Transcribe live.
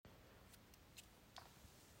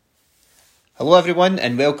Hello everyone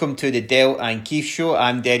and welcome to the Del and Keith Show.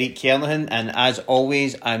 I'm Derek Kernahan and as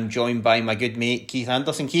always I'm joined by my good mate Keith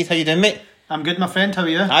Anderson. Keith, how you doing, mate? I'm good, my friend, how are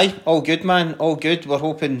you? Aye, all good, man, all good. We're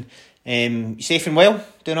hoping you're safe and well,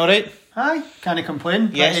 doing alright? Aye, can't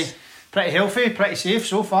complain. Yes. Pretty healthy, pretty safe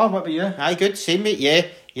so far. What about you? Aye, good, same mate,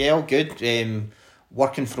 yeah, all good.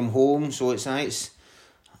 Working from home, so it's nice.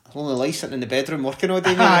 I only like sitting in the bedroom working all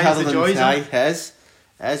day. Aye, it's the joys, it is,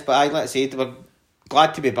 but aye, let's say we're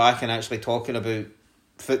glad to be back and actually talking about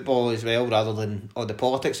football as well, rather than all the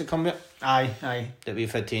politics that come with it. Aye. That we've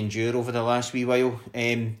had to endure over the last wee while.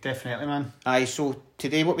 Definitely, man. Aye, so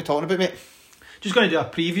today what we talking about, mate? Just going to do a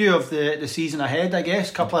preview of the season ahead, I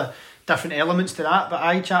guess. A couple of different elements to that, but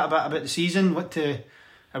I chat a bit about the season.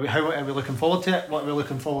 Are we looking forward to it? What are we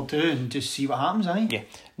looking forward to? And just see what happens, aye? Yeah.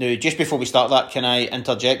 Now, just before we start that, can I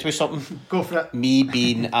interject with something? Go for it. Me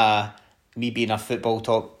being a football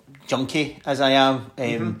talk junkie as I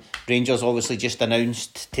am, Rangers obviously just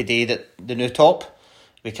announced today that the new top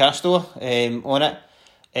with Castro on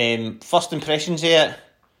it. First impressions of it,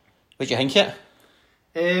 what do you think of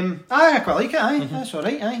it? I quite like it, aye. That's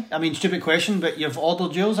alright, aye. I mean, stupid question, but you've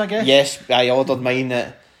ordered yours, I guess? Yes, I ordered mine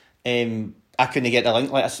that I couldn't get the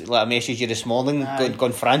link, like I messaged you this morning,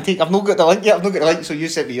 gone frantic. I've not got the link yet, so you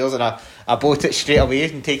sent me yours and I bought it straight away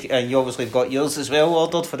and you obviously got yours as well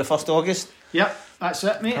ordered for the 1st August. Yep, that's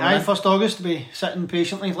it, mate. 1st August to be sitting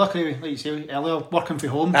patiently. Luckily, like you say earlier, working from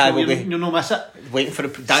home, so you'll not miss it. Waiting for the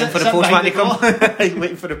postman to come.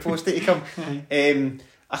 Waiting for the postie to come.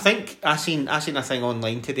 I think I seen a thing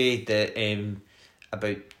online today that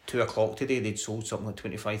about 2:00 today they'd sold something like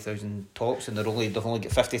 25,000 tops and they've only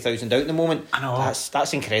got 50,000 out at the moment. I know.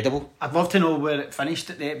 That's incredible. I'd love to know where it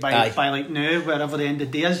finished by like now, wherever the end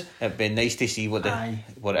of the day is. It'd be nice to see what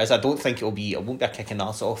it is. I don't think it won't be a kicking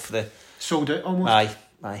arse off the sold out almost.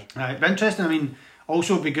 Aye. It'd be interesting. I mean,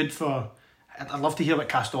 also it'd be good for. I'd love to hear what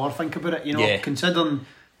Castor think about it. You know, considering.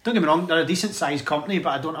 Don't get me wrong, they're a decent sized company, but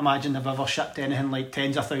I don't imagine they've ever shipped anything like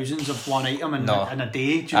tens of thousands of one item in a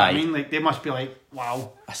day. Do you know what I mean? Like they must be like,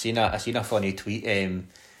 wow. I seen a funny tweet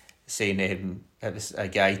saying it was a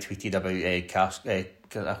guy tweeted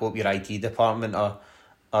about I hope your IT department are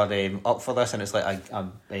up for this, and it's like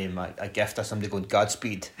a gift of somebody going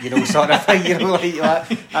Godspeed, you know, sort of thing. You know, like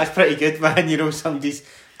that's pretty good, man. You know, somebody's,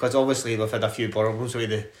 because obviously we've had a few problems with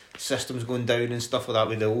the systems going down and stuff like that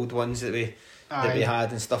with the old ones that we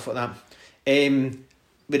had and stuff like that.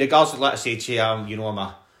 With regards to, like I said to you, you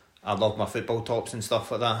know, I love my football tops and stuff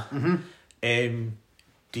like that.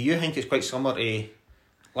 Do you think it's quite similar to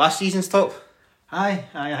last season's top? I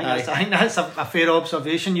think that's a fair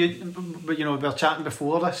observation. But you know, we were chatting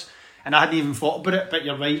before this, and I hadn't even thought about it. But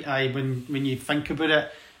you're right. When you think about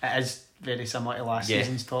it, it is very similar to last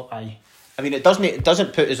season's top. I mean, it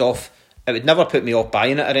doesn't put us off. It would never put me off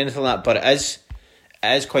buying it or anything like that. But it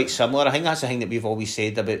is quite similar. I think that's the thing that we've always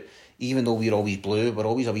said about, even though we're always blue, we're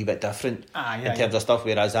always a wee bit different in terms of stuff,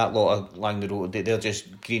 whereas that lot along the road, they're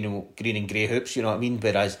just green and grey hoops, you know what I mean?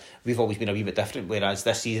 Whereas we've always been a wee bit different, whereas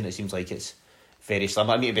this season it seems like it's very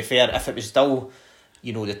similar. I mean, to be fair, if it was still,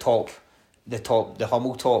 you know, the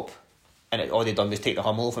Hummel top, and all they done was take the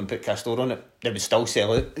Hummel off and put Castor on it, they would still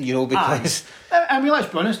sell it, you know, because... I mean,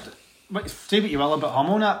 let's be honest, say what you will about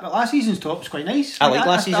Hummel and that, but last season's top was quite nice. I like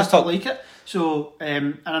last season's top. I like it. So,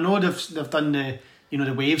 and I know they've done the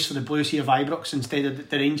waves for the Blues here of Ibrox instead of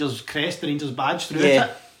the Rangers crest, the Rangers badge throughout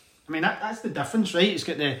it. I mean, that's the difference, right? It's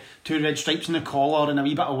got the 2 red stripes on the collar and a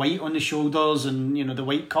wee bit of white on the shoulders and, you know, the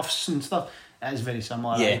white cuffs and stuff. It is very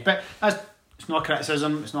similar. Yeah. Right? But it's not a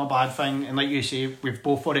criticism, it's not a bad thing. And like you say, we've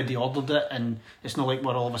both already ordered it and it's not like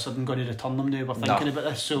we're all of a sudden going to return them now we're thinking about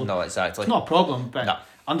this. So no, exactly. It's not a problem, but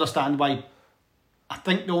understand why. I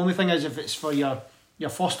think the only thing is, if it's for your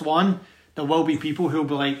first one, there will be people who'll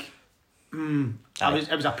be like,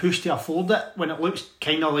 it was a push to afford it when it looks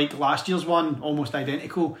kind of like last year's one, almost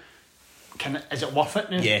identical. Is it worth it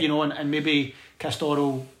now? Yeah. You know, and maybe Castor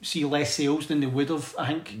will see less sales than they would have. I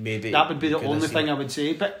think maybe that would be the only thing I would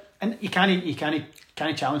say. But you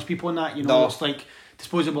can't challenge people on that. You know, it's like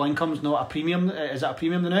disposable income's not a premium. Is it a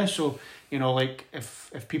premium now? So you know, like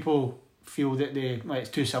if people feel that it's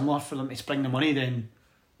too similar for them to spring the money, then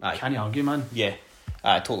can't you argue, man? Yeah.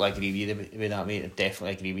 I totally agree with that, mate. I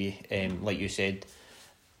definitely agree with you. Like you said,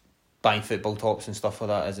 buying football tops and stuff like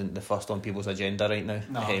that isn't the first on people's agenda right now.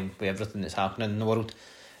 No. With everything that's happening in the world.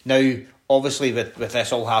 Now, obviously, with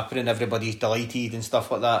this all happening, everybody's delighted and stuff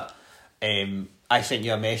like that. I sent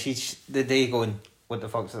you a message the day going, what the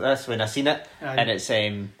fuck's this? When I seen it. And it's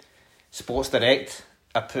Sports Direct.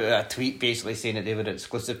 I put a tweet basically saying that they were an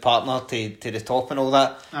exclusive partner to the top and all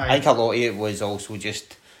that. I think a lot of it was also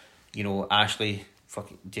just, you know, Ashley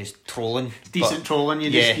fucking just trolling. Decent trolling.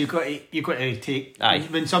 Yeah. You got to take. Aye.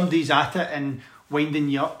 When somebody's at it and winding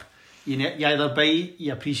you up, you either bite,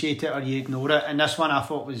 you appreciate it, or you ignore it. And this one I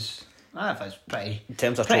thought was pretty. In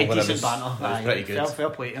terms of pretty trolling, decent banter. it was pretty good. Fair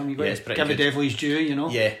play to him. You got Yeah, it's to pretty give good. the devil his due, you know.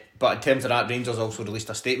 Yeah, but in terms of that, Rangers also released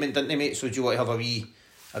a statement, didn't they, mate? So do you want to have a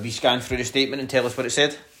wee scan through the statement and tell us what it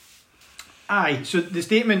said? Aye, so the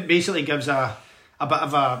statement basically gives a bit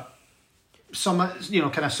of a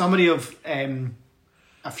summary of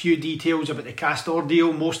a few details about the Castor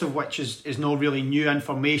deal, most of which is not really new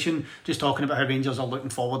information, just talking about how Rangers are looking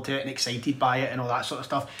forward to it and excited by it and all that sort of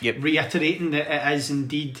stuff. Yep. Reiterating that it is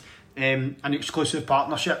indeed an exclusive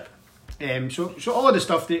partnership. So all of the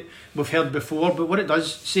stuff that we've heard before, but what it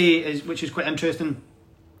does say is, which is quite interesting.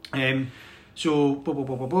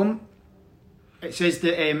 It says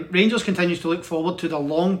that Rangers continues to look forward to the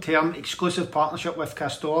long-term exclusive partnership with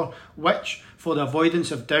Castor, which, for the avoidance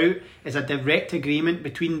of doubt, is a direct agreement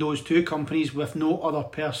between those two companies with no other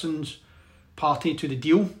persons party to the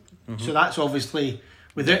deal. Mm-hmm. So that's obviously,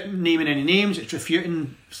 without naming any names, it's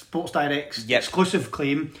refuting Sports Direct's exclusive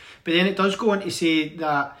claim. But then it does go on to say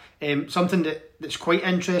that something that's quite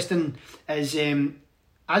interesting is,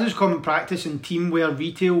 as is common practice in teamwear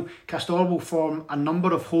retail, Castor will form a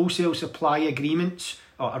number of wholesale supply arrangements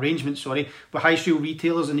with high street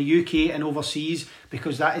retailers in the UK and overseas,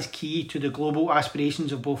 because that is key to the global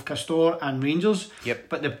aspirations of both Castor and Rangers. Yep.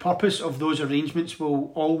 But the purpose of those arrangements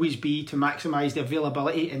will always be to maximise the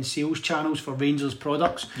availability and sales channels for Rangers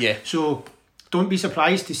products. Yeah. So don't be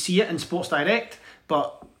surprised to see it in Sports Direct,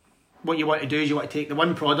 but what you want to do is you want to take the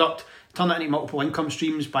one product, turn it into multiple income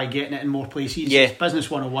streams by getting it in more places. Yeah. It's business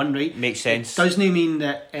 101, right? Makes sense. It doesn't mean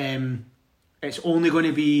that it's only going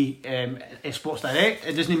to be a Sports Direct.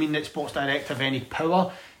 It doesn't mean that Sports Direct have any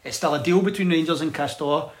power. It's still a deal between Rangers and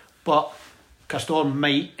Castor, but Castor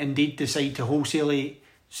might indeed decide to wholesale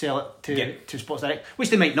sell it to Sports Direct, which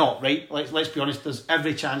they might not, right? Let's be honest, there's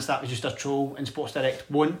every chance that was just a troll and Sports Direct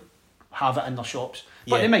won't have it in their shops.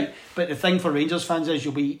 But they might. But the thing for Rangers fans is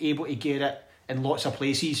you'll be able to get it in lots of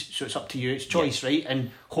places, so it's up to you, it's choice, right? And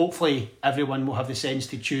hopefully everyone will have the sense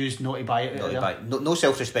to choose not to buy it. No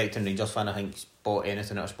self-respecting Rangers fan, I think, bought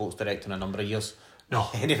anything at a Sports Direct in a number of years. No.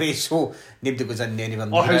 Anyway, so nobody goes in anywhere.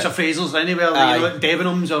 Or House of Fraser's anywhere,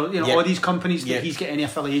 Debenhams, or all these companies that he's got any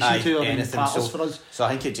affiliation to or anything partners for us. So I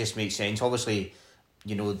think it just makes sense. Obviously,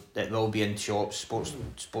 it will be in shops. Sports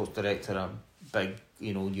Direct are a big,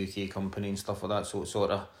 UK company and stuff like that, so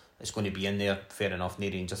it's going to be in there. Fair enough, no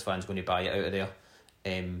Rangers fans going to buy it out of there.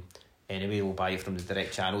 Anyway, we'll buy it from the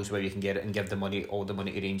direct channels where you can get it and give all the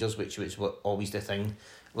money to Rangers, which was always the thing.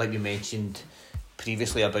 Like we mentioned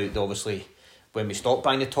previously about obviously when we stopped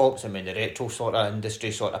buying the tops and when the retro sort of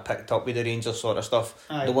industry sort of picked up with the Rangers sort of stuff,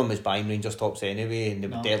 no one was buying Rangers tops anyway, and they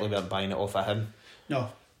definitely weren't buying it off of him. No.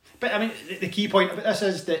 But I mean, the key point about this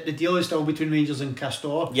is that the deal is still between Rangers and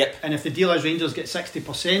Castor. Yep. And if the deal is Rangers get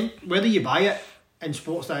 60%, whether you buy it in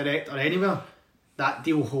Sports Direct or anywhere, that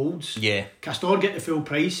deal holds. Yeah. Castor get the full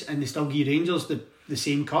price and they still give Rangers the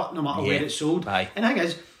same cut no matter where it's sold. Aye. And the thing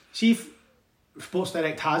is, see if Sports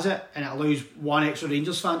Direct has it and it allows one extra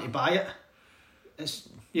Rangers fan to buy it, it's,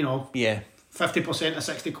 50% of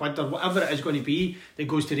 60 quid or whatever it is going to be that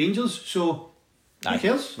goes to Rangers. So who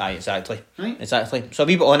cares? Aye, exactly. Right? Exactly. So a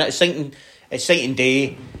wee bit on it. Exciting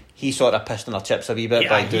day. He sort of pissed on our chips a wee bit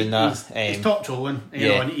by doing that. He's top trolling,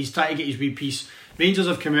 and he's trying to get his wee piece. Rangers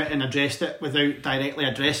have come out and addressed it without directly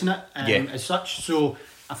addressing it as such. So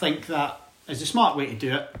I think that is the smart way to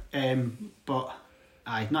do it. But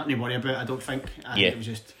nothing to worry about. I don't think. I think it was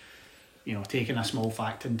just taking a small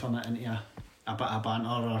fact and turn it into a bit of banter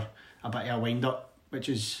or a bit of a wind up, which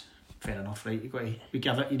is fair enough, right? We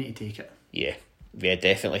give it, you need to take it. Yeah,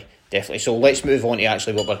 definitely. So let's move on to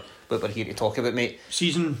actually what we're here to talk about, mate.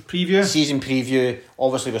 Season preview.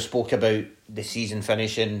 Obviously, we spoke about the season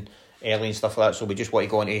finishing early and stuff like that, so we just want to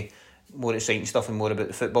go on to more exciting stuff and more about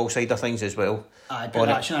the football side of things as well. But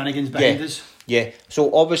that shenanigans behind us. Yeah.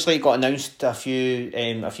 So obviously, it got announced a few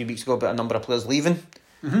weeks ago about a number of players leaving.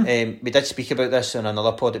 Mm-hmm. We did speak about this in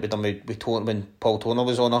another pod that we done with when Paul Toner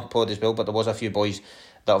was on our pod as well, but there was a few boys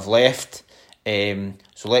that have left.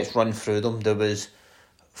 So let's run through them. There was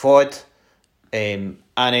Ford,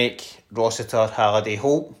 Anik, Rossiter, Halliday,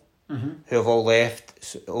 Holt, who have all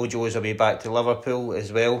left. Ojo is away back to Liverpool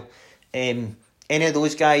as well. Any of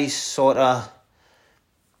those guys sort of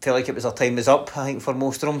felt like it was their time was up, I think, for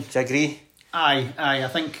most of them. Do you agree? Aye, I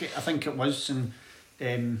think it was, and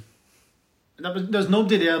there's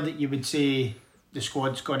nobody there that you would say the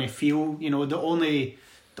squad's going to feel. The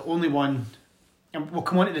only one and we'll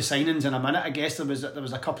come on to the signings in a minute. I guess there was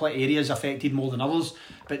a couple of areas affected more than others,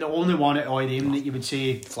 but the only one out of all of them that you would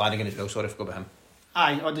say... Flanagan as well, sorry, I forgot about him.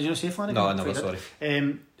 Aye, did you not say Flanagan? No, I never, sorry.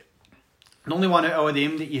 The only one out of all of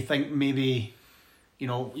them that you think maybe, you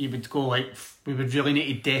know, you would go like, we would really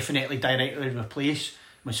need to definitely directly replace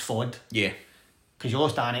was Ford. Yeah. Because you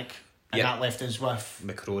lost Anik, and that left us with...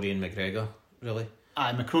 McCrory and McGregor, really.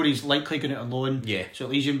 Aye, McCrory's likely going out on loan. Yeah. So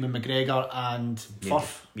it leaves you with McGregor and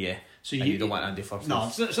Firth. Yeah. So you don't want Andy Firth. No,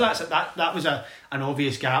 so that's that was an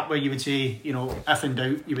obvious gap where you would say, you know, if in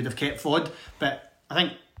doubt, you would have kept Ford. But I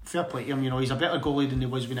think, fair play to him, you know, he's a better goalie than he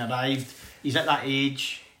was when he arrived. He's at that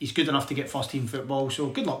age. He's good enough to get first team football. So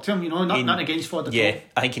good luck to him, you know, nothing against Ford at all.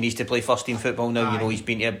 I think he needs to play first team football now. Aye. You know, he's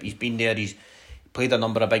been there, he's played a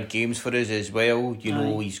number of big games for us as well. You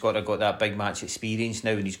know, he's got that big match experience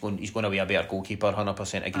now, and he's going to be a better goalkeeper.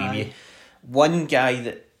 100% agree with you. One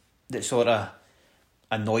guy that sort of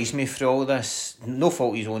annoys me through all this, no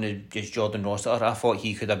fault his own, is just Jordan Rossiter. I thought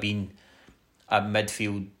he could have been a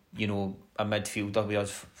midfield, you know, a midfielder with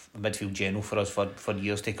us, a midfield general for us for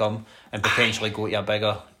years to come, and potentially go to a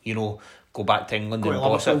bigger, you know, go back to England and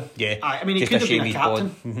boss it. Yeah, I mean, he could have been a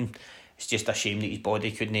captain. It's just a shame that his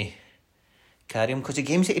body couldn't carry him, because the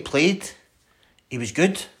games that he played, he was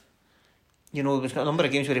good. You know, there's got a number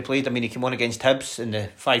of games where he played. I mean, he came on against Hibs in the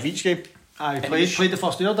 5 each game. He played the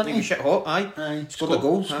first year, didn't he? He was shit hot, aye. Scored a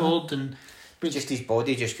goal. But just his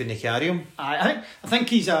body just couldn't carry him. I think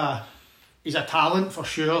he's a talent for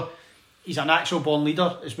sure. He's a natural born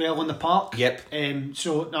leader as well on the park. Yep.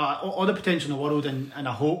 So no, all the potential in the world, and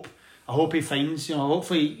I hope he finds, you know,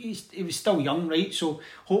 hopefully he was still young, right? So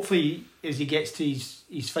hopefully as he gets to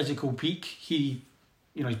his physical peak, he,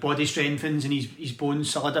 you know, his body strengthens and his bones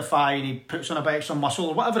solidify and he puts on a bit extra muscle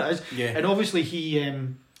or whatever it is. Yeah. And obviously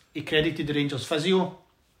he credited the Rangers physio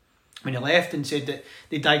when he left and said that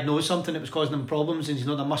they diagnosed something that was causing him problems and he's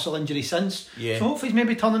not had a muscle injury since. Yeah. So hopefully he's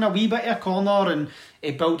maybe turning a wee bit of a corner and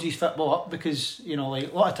he builds his football up, because, you know,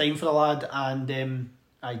 like, a lot of time for the lad, and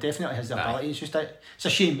I definitely has the ability. It's just it's a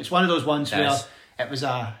shame. It's one of those ones where it was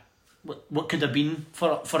what could have been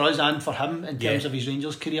for us and for him in terms of his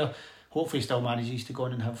Rangers career. Hopefully he still manages to go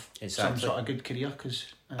on and have some sort of good career, because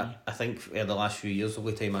I think the last few years, the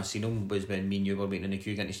only time I seen him was when me and you were waiting in the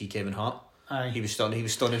queue getting to see Kevin Hart. Aye. He was standing in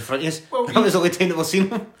front of us. Well, that was the only time that we've seen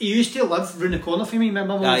him. He used to live round the corner for me,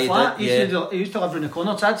 remember when we were flat? He used to live round the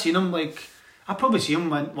corner, so I'd seen him, like, I'd probably see him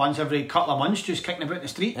once every couple of months just kicking about in the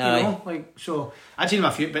street, you know, like, so I'd seen him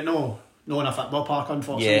a few, but no in a football park,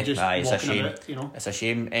 unfortunately, just it's walking a shame. about, you know. It's a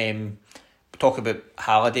shame. Talk about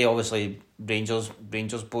Halliday, obviously Rangers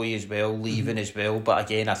boy as well, leaving as well, but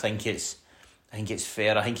again I think it's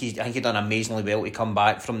fair. I think he done amazingly well to come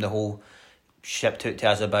back from the whole shipped out to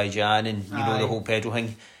Azerbaijan and you know the whole Pedro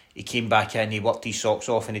thing. He came back in, he worked his socks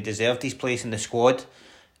off, and he deserved his place in the squad.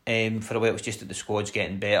 For a while, it's just that the squad's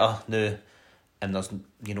getting better now, and there's,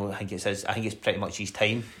 you know, I think it's pretty much his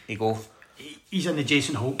time to go. He's in the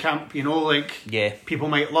Jason Holt camp, you know, like, people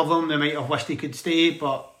might love him, they might have wished he could stay,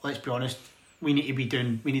 but let's be honest, we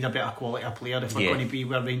need a better quality of player if we're going to be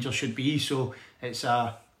where Rangers should be. So it's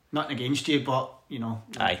nothing against you, but, you know,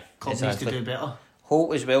 club needs to do better.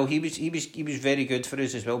 Holt as well, he was very good for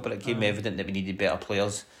us as well, but it became evident that we needed better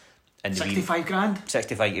players. And 65 grand?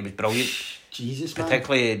 65, it was brilliant. Jesus, man.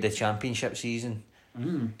 Particularly the championship season.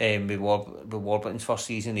 With Warburton's first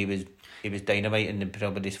season, he was dynamite, and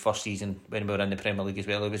probably his first season when we were in the Premier League as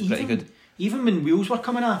well, he was pretty good. Even when wheels were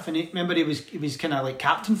coming off, and remember he was kind of like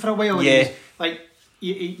captain for a while. And he was, like,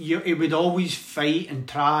 he would always fight and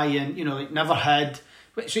try, and, you know, like, never had.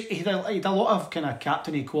 So he had a lot of kind of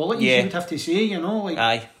captainy qualities. You would have to say, you know,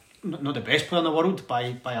 like, not the best player in the world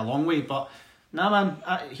by a long way, but nah, man,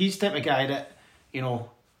 he's the type of guy that, you know,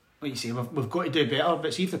 like you say, we've got to do better.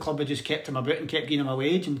 But see if the club had just kept him about and kept giving him a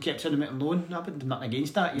wage and kept sending him out on loan, I wouldn't have nothing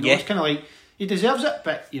against that. You know, it's kind of like, he deserves it,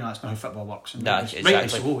 but, you know, that's not how football works. And rightly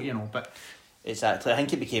so, you know, but. Exactly. I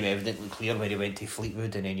think it became evidently clear when he went to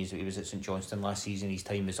Fleetwood, and then he was at St Johnstone last season. His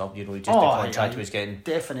time was up. You know, the contract was getting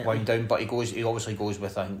wound down. But he obviously goes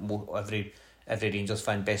with, I think, every Rangers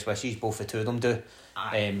fan best wishes. Both the two of them do,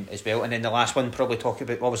 as well. And then the last one, probably talk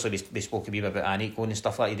about. Obviously, we spoke a bit about Anik going and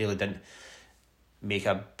stuff like that. He really didn't make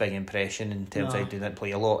a big impression in terms of he didn't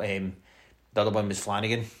play a lot. The other one was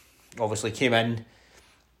Flanagan. Obviously, came in.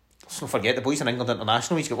 Let's not forget, the boy's an England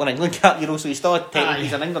international. He's got one England cap, you know, so he's still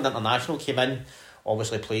he's an England international. Came in,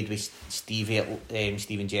 obviously played with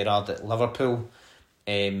Steven Gerrard at Liverpool.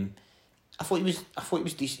 I thought he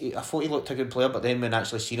was decent. I thought he looked a good player, but then when I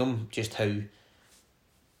actually seen him, just how,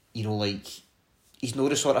 you know, like, he's not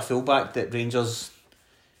the sort of fullback that Rangers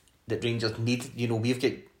need. You know, we've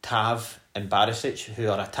got Tav and Barisic, who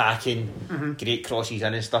are attacking, great crosses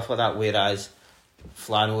in and stuff like that, whereas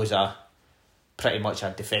Flano's pretty much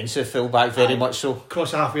a defensive fullback, very much so.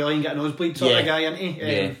 Cross halfway line, get a nosebleed sort of guy, isn't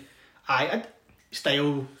he?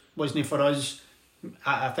 Style wasn't for us.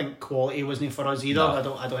 I think quality wasn't for us either.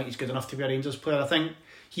 No. I don't think he's good enough to be a Rangers player. I think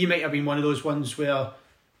he might have been one of those ones where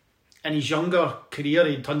in his younger career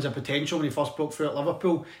he had tons of potential when he first broke through at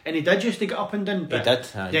Liverpool, and he did used to get up and down, but he did,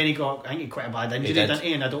 then he got, I think he had quite a bad injury, didn't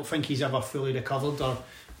he? And I don't think he's ever fully recovered, or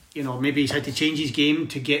maybe he's had to change his game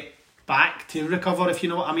to get back to recover, if you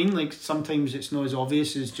know what I mean. Like sometimes it's not as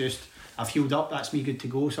obvious as just I've healed up, that's me good to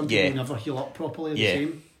go. Some people never heal up properly. The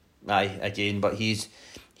same. Aye, again, but he's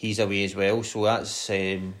away as well, so that's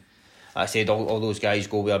I said all those guys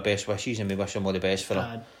go with our best wishes, and we wish them all the best for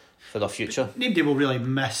their future. Nobody will really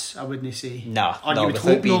miss, I wouldn't say. Nah, you would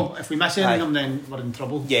hope no. If we miss any of them, then we're in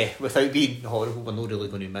trouble. Yeah, without being horrible, we're not really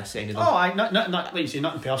going to miss any of them. Oh, not like you say,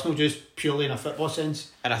 nothing personal, just purely in a football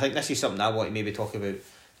sense. And I think this is something I want to maybe talk about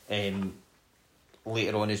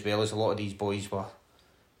later on as well, as a lot of these boys were,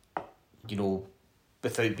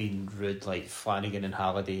 without being rude, like Flanagan and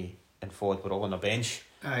Halliday and Ford were all on our bench.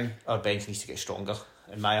 Aye. Our bench needs to get stronger,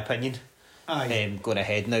 in my opinion. Aye. Going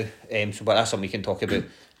ahead now. But that's something we can talk about.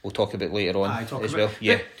 We'll talk about later on as well.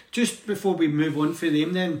 Yeah. But just before we move on for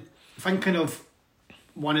them then, thinking of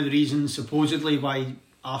one of the reasons supposedly why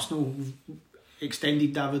Arsenal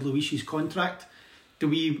extended David Luiz's contract, are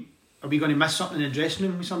we going to miss something in the dressing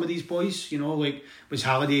room with some of these boys? Like, was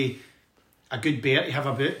Halliday a good bear to have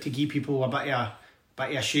about to give people a bit of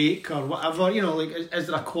a shake or whatever? Is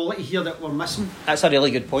there a quality here that we're missing? That's a really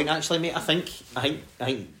good point, actually, mate. I think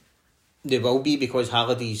there will be, because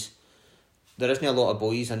there isn't a lot of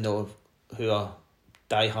boys in there who are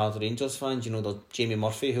die-hard Rangers fans. There's Jamie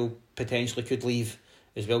Murphy, who potentially could leave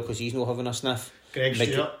as well because he's not having a sniff. Greg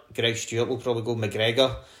Stewart will probably go.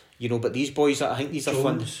 McGregor, but these boys, I think these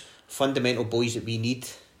are fundamental boys that we need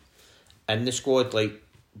in the squad, like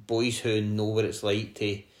boys who know what it's like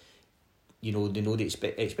to, they know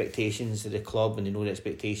the expectations of the club, and they know the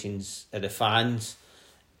expectations of the fans,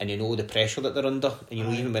 and they know the pressure that they're under. And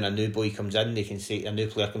even when a new boy comes in, they can say, a new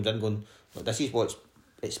player comes in going, look, this is what's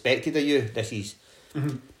expected of you. This is,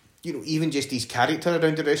 even just his character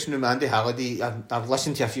around the dressing room. Andy Halliday, I've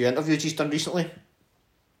listened to a few interviews he's done recently,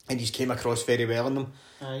 and he's came across very well in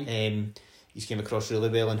them. He's came across really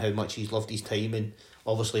well in how much he's loved his time, and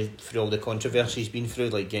obviously through all the controversy he's been through,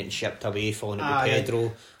 like getting shipped away, falling out with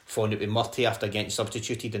Pedro, falling out with Murty after getting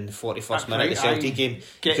substituted in the 41st minute of the Celtic game.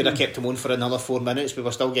 You could have kept him on for another 4 minutes, we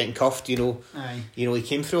were still getting cuffed, He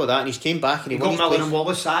came through all that, and he's came back and he won his place. And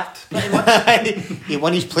Wallace sacked, pretty much. He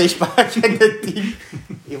won his place back in the team.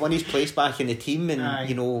 He won his place back in the team,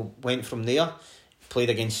 and went from there. Played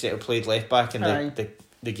left back in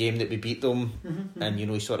the game that we beat them, and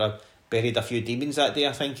he sort of buried a few demons that day,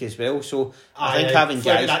 I think, as well. So I think having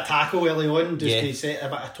guys, that tackle early on just to set a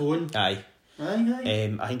bit of tone. Aye.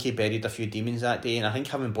 I think he buried a few demons that day, and I think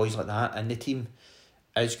having boys like that in the team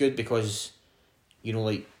is good, because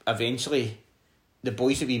like eventually the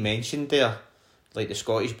boys that we mentioned there, like the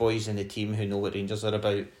Scottish boys in the team who know what Rangers are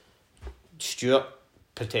about, Stewart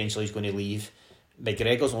potentially is going to leave.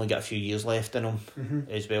 McGregor's only got a few years left in him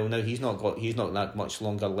as well. Now he's not that much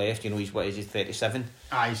longer left. He's 37.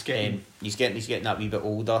 He's getting that wee bit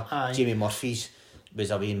older. Jamie Murphy's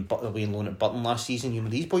was away in loan at Burton last season.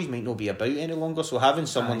 These boys might not be about any longer. So having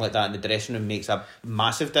someone like that in the dressing room makes a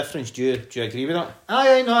massive difference. Do you agree with that?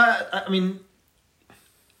 I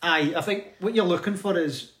think what you're looking for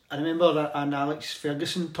is, I remember an Alex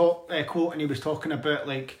Ferguson quote, and he was talking about,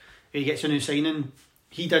 like, he gets a new signing,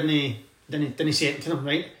 he didn't say it to them,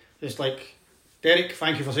 right? It's like, Derek,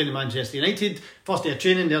 thank you for signing Manchester United. First day of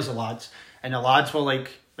training, there's the lads. And the lads were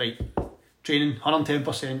like, right, training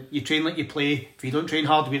 110%. You train like you play. If you don't train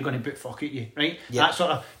hard, we're going to boot fuck at you, right? Yeah. That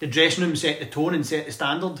sort of, the dressing room set the tone and set the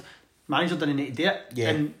standard. Manager didn't need to do it. Yeah.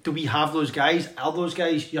 And do we have those guys? Are those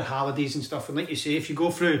guys your Hallidays and stuff? And like you say, if you go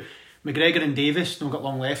through McGregor and Davis, not got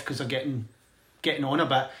long left because they're getting on a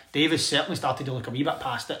bit. Davis certainly started to look a wee bit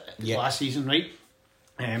past it last season, right?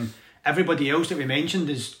 Everybody else that we mentioned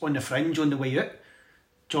is on the fringe, on the way out.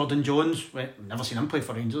 Jordan Jones, never seen him play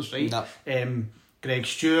for Rangers, right? No. Greg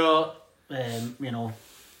Stewart,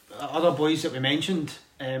 other boys that we mentioned.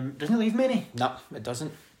 Doesn't leave many. No, it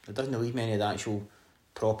doesn't. It doesn't leave many of the actual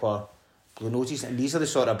proper blue noses. And these are the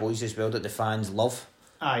sort of boys as well that the fans love.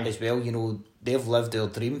 Aye. As well, they've lived their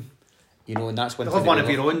dream. And that's when they love one of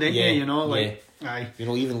your own, don't you? Aye.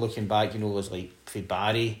 Even looking back, there's like for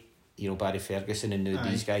Barry. Barry Ferguson and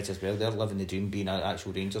these guys as well, they're living the dream being an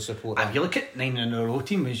actual Rangers supporter. And you look at 9 in a row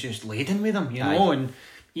team was just laden with them, know, and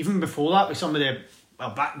even before that with some of the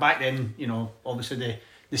well, back then, obviously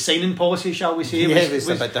the signing policy, shall we say, was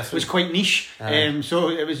a bit different. Was quite niche. So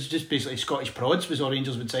it was just basically Scottish prods was all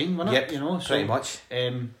Rangers would sign, wasn't it? Yep, pretty much.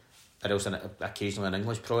 There was occasionally an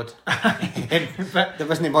English prod. But there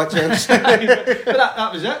wasn't much else. but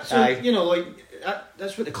that was it. So,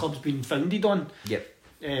 that's what the club's been founded on. Yep.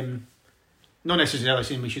 Not necessarily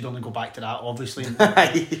saying we should only go back to that, obviously.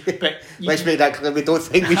 But let's make that clear. We don't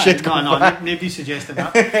think we should. No, nobody's suggesting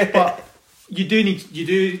that. But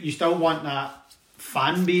you still want that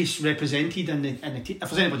fan base represented in the team. If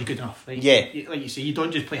there's anybody good enough, right? Yeah. Like you say, you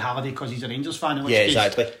don't just play Halliday because he's a Rangers fan. In which case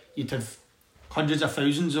exactly. You'd have hundreds of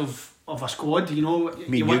thousands of a squad. You want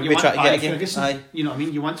Barry Ferguson. Aye. You know what I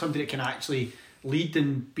mean? You want somebody that can actually lead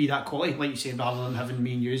and be that quality, like you say, rather than having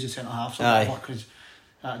me and you as a centre half. Because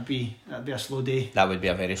that'd be a slow day. That would be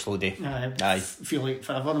a very slow day. I feel like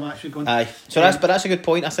forever the match would go on. Aye. So that's a good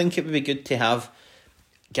point. I think it would be good to have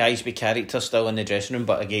guys with character still in the dressing room,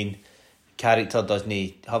 but again, character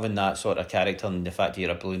doesn't, having that sort of character and the fact that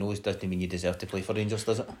you're a blue nose doesn't mean you deserve to play for Rangers,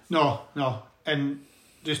 does it? No. And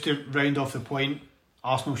just to round off the point,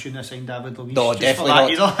 Arsenal shouldn't have signed David Luiz. No,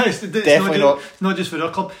 definitely not. Definitely not. Not just for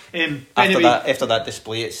our club. After that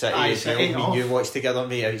display at City, we you watched together,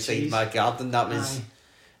 mate, outside my garden. That was.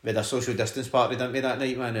 We had a social distance party, didn't we, that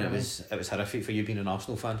night, man? And it was horrific for you being an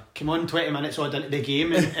Arsenal fan. Come on, 20 minutes odd into the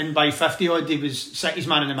game, and by 50 odd, he was City's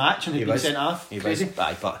man in the match, and he'd been sent off. Crazy.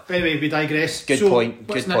 But anyway, we digress. Good point.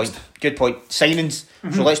 Signings.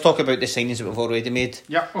 So let's talk about the signings that we've already made.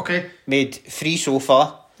 Yep. Okay. Made 3 so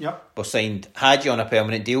far. Yep. We've signed Hadji on a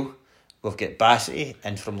permanent deal. We've got Bassey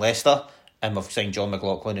in from Leicester, and we've signed John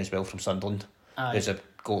McLaughlin as well from Sunderland. Who's a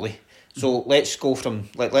goalie. So let's go from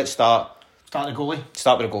let's start. Start with the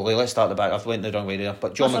goalie. Let's start the back. I've went the wrong way there.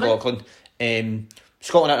 But John McLaughlin,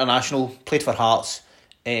 Scotland international, played for Hearts.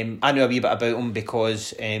 I knew a wee bit about him because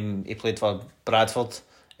he played for Bradford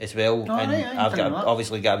as well. I've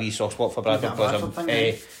obviously got a wee soft spot for Bradford because of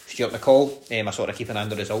Stuart McCall. I sort of keep an eye on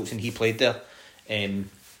the results, and he played there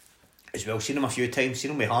as well. Seen him a few times.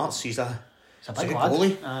 Seen him with Hearts. He's a good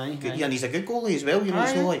goalie. And he's a good goalie as well.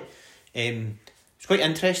 It's quite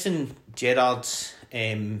interesting. Gerrard's.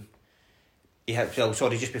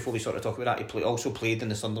 Just before we sort of talk about that, he also played in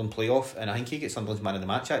the Sunderland playoff, and I think he got Sunderland's man of the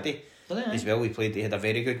match that day as well. He had a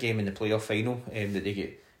very good game in the playoff final that they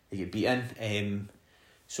get beaten.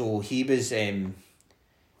 So he was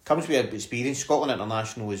comes with experience, Scotland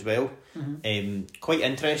international as well. Quite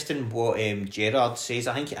interesting what Gerrard says.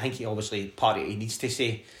 I think he obviously part of it he needs to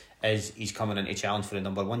say is he's coming in to challenge for the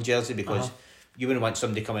number 1 jersey because. You wouldn't want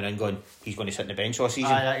somebody coming in going, he's going to sit in the bench all season.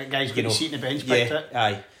 That guy's going to sit in the bench,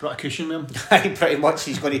 brought a cushion with him. Pretty much,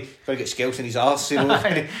 he's going to get scalps in his arse, sort of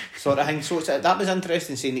thing. So that was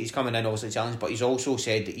interesting saying that he's coming in, obviously challenge, but he's also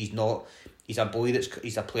said that he's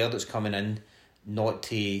a player that's coming in not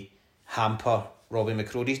to hamper Robbie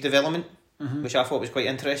McCrory's development, which I thought was quite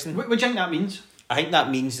interesting. What do you think that means? I think that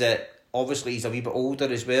means that obviously he's a wee bit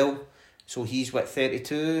older as well. So he's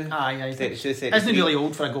 32? 32, 33. Isn't he really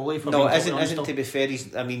old for a goalie? No, isn't to be fair.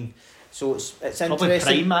 So it's probably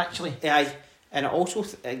interesting. Prime, actually. Aye, and I also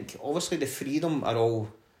think obviously the three of them are all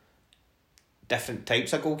different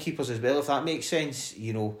types of goalkeepers as well, if that makes sense.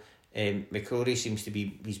 McCrory seems to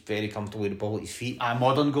be, he's very comfortable with the ball at his feet. A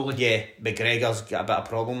modern goalie. Yeah, McGregor's got a bit of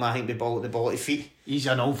problem, I think, with the ball at his feet. He's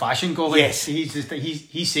an old-fashioned goalie. Yes.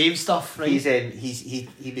 He saves stuff, right? He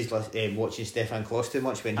was watching Stefan Klos too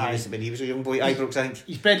much when he was a young boy at Ibrox, I think.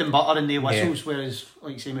 He's bread and butter and no whistles, whereas,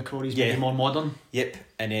 like you say, McCrory's maybe more modern. Yep,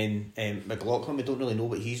 and then McLaughlin, we don't really know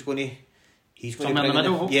what he's going to... Somewhere in the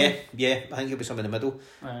middle, hopefully. Yeah, I think he'll be somewhere in the middle.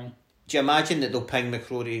 Aye. Do you imagine that they'll ping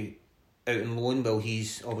McCrory out on loan while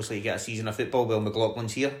he's obviously get a season of football while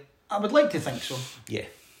McLaughlin's here? I would like to think so. Yeah.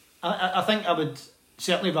 I think I would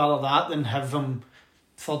certainly rather that than have him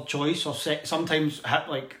third choice or sometimes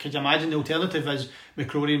could you imagine the alternative is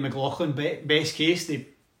McCrory and McLaughlin best case they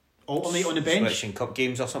alternate on the bench, switching cup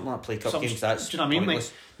games or something like games. That's do you know what I mean?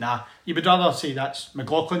 Nah, you would rather say that's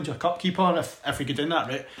McLaughlin's your cup keeper if we go down that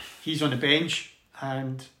route. He's on the bench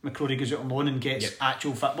and McCrory goes out on loan and gets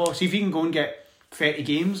actual football. See if he can go and get 30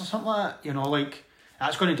 games or something like that,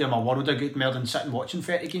 that's going to do him a world of good more than sitting watching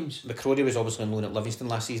 30 games. McCrory was obviously on loan at Livingston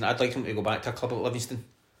last season. I'd like him to go back to a club at Livingston.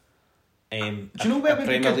 Do you know where a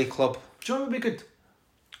Premier League club? Do you know what would be good?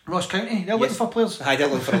 Ross County. They're looking for players. They're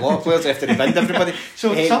looking for a lot of players after they binned everybody.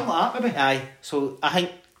 So something like that maybe. Aye. So I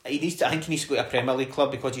think he needs to go to a Premier League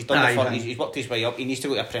club because he's done he's worked his way up. He needs to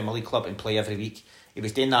go to a Premier League club and play every week. He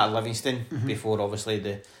was doing that at Livingston before obviously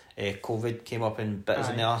the COVID came up and bit us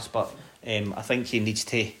in the arse. But I think he needs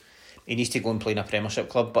to go and play in a Premiership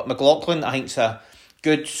club. But McLaughlin, I think, is a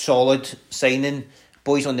good, solid signing.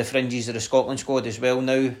 boys on the fringes of the Scotland squad as well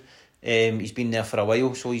now. He's been there for a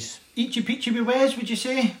while, so he's... Eachy peachy with Wes, would you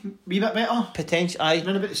say? Wee bit better? Potential, aye.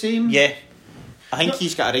 Run about the same? Yeah. I think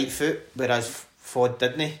he's got a right foot, whereas Ford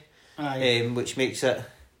didn't. Aye. Which makes it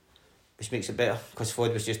better, because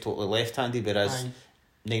Ford was just totally left-handed, whereas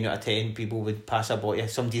 9 out of 10 people would pass a ball to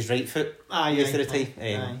somebody's right foot most of the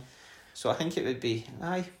time. So I think it would be...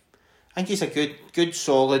 Aye. I think he's a good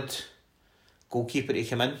solid goalkeeper to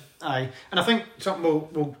come in. Aye. And I think something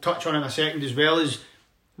we'll touch on in a second as well is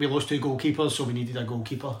we lost 2 goalkeepers, so we needed a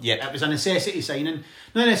goalkeeper. Yeah. It was a necessity signing.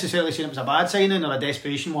 Not necessarily saying it was a bad signing or a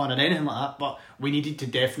desperation one or anything like that, but we needed to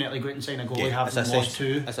definitely go out and sign a goalie, having lost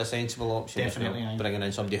 2. It's a sensible option. Definitely, aye. Bringing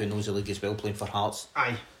in somebody who knows the league as well, playing for Hearts.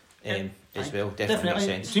 Aye. As well, definitely makes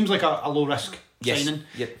sense. Seems like a low risk signing.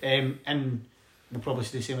 Yep. And we'll probably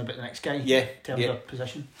say the same about the next guy. Yeah. In terms of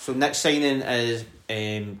position. So next signing is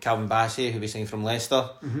Calvin Bassey, who we signed from Leicester.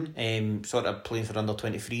 Sort of playing for under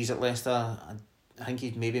 23s at Leicester. I think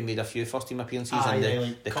he's maybe made a few first team appearances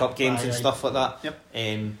in the cup games and stuff like that.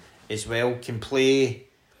 Yep. As well, can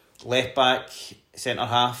left back, centre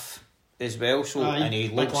half as well. So and he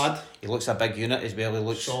looks a big unit as well. He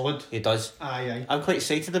looks solid. He does. Aye. I'm quite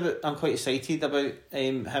excited about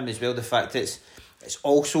him as well. The fact it's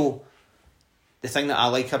also the thing that I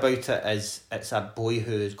like about it is it's a boy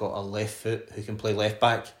who's got a left foot who can play left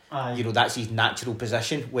back. Aye. You know, that's his natural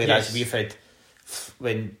position. Whereas we've had,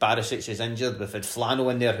 when Barisic is injured, we've had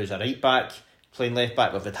Flano in there who's a right back playing left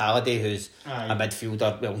back. We've had Halliday who's a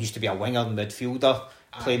midfielder. Well, he used to be a winger midfielder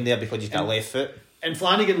playing there because he's got a left foot. And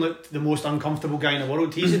Flanagan looked the most uncomfortable guy in the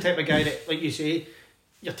world. He's the type of guy that, like you say,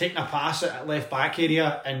 you're taking a pass at left back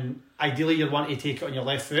area and ideally you're wanting to take it on your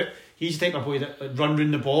left foot. He's the type of boy that would run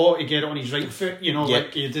round the ball to get it on his right foot, you know,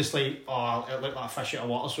 like you're just like, oh, it looked like a fish out of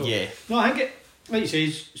water. So no, I think like you say,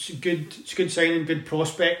 it's good signing, good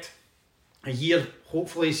prospect. A year,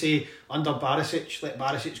 hopefully, say, under Barisic, let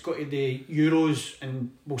Barisic go to the Euros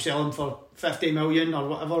and we'll sell him for 50 million or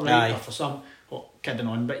whatever, right? Or for some, kidding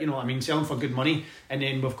on, but you know what I mean, sell him for good money. And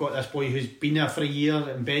then we've got this boy who's been there for a year,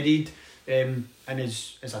 embedded, and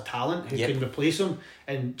is a talent who can replace him.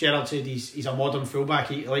 And Gerrard said he's a modern fullback.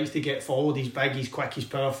 He likes to get forward. He's big, he's quick, he's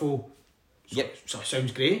powerful. So it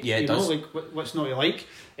sounds great. Yeah, it does. Know, like what's not to like?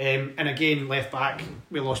 And again, left back,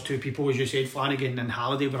 we lost 2 people, as you said. Flanagan and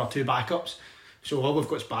Halliday were our 2 backups. So all we've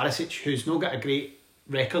got is Barisic, who's not got a great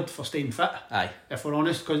record for staying fit. Aye. If we're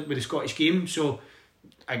honest, because with the Scottish game. So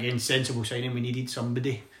again, sensible signing. We needed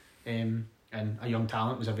somebody, and a young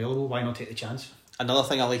talent was available. Why not take the chance? Another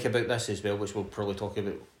thing I like about this as well, which we'll probably talk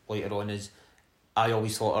about later on, is I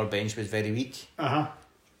always thought our bench was very weak.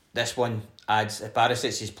 This one adds, if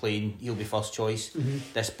Barisic is playing, he'll be first choice.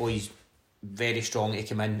 This boy's very strong to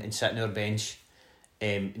come in and sit on our bench.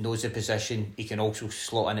 Knows the position. He can also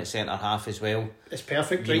slot in at centre half as well. It's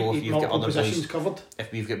perfect, you right? know, if you've got other positions boys covered.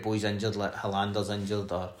 If we've got boys injured, like Hollander's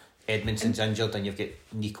injured or Edmondson's injured, and you've got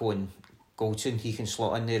Nico and Goldson, he can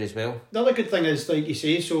slot in there as well. The other good thing is, like you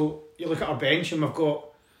say, so you look at our bench and we've got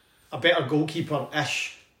a better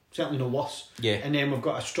goalkeeper-ish, certainly no worse. Yeah. And then we've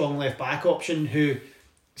got a strong left-back option who,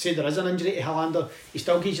 say there is an injury to Hollander, he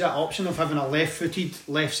still gives you that option of having a left-footed,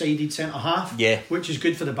 left-sided centre-half, which is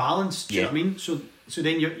good for the balance, do you know what I mean? So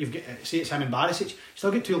then you've got, say it's him and Barisic, you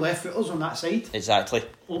still get 2 left-footers on that side. Exactly.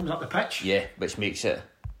 Opens up the pitch. Yeah, which makes it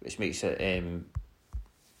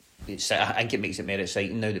I think it makes it more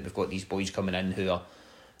exciting now that we've got these boys coming in who are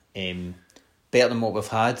better than what we've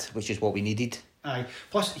had, which is what we needed. Aye.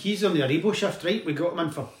 Plus, he's on the Aribo shift, right? We got him in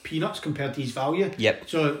for peanuts compared to his value. Yep.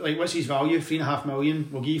 So, like, what's his value? 3.5 million.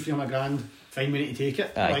 We'll give you $300,000. Fine, we need to take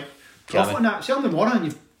it. Aye. Like, profit on that. Sell him tomorrow and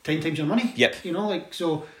you've 10 times your money. Yep. You know, like,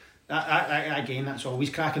 so, that again, that's always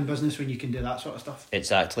cracking business when you can do that sort of stuff.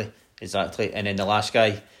 Exactly. And then the last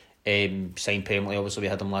guy, signed permanently, obviously we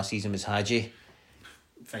had him last season, was Hadji.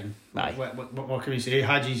 Fine. Aye. What can we say?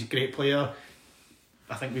 Hadji's a great player.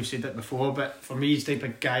 I think we've said that before, but for me, he's the type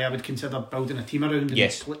of guy I would consider building a team around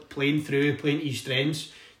and playing to his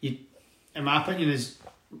strengths. In my opinion, is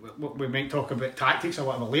we might talk about tactics or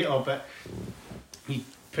whatever later, but you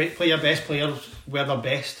play your best players where they're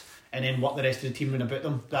best and then work the rest of the team around about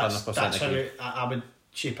them. That's how I would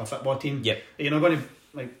shape a football team. Yep. You're not going to,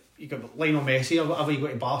 like, you got Lionel Messi or whatever, you go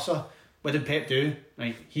to Barca. What did Pep do?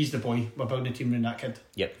 Right, he's the boy. We're building a team around that kid.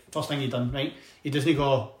 Yep. First thing he done, right? He doesn't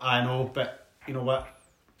go, I know, but you know what?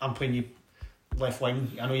 I'm playing you left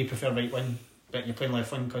wing. I know you prefer right wing, but you're playing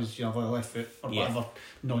left wing because you have a left foot or whatever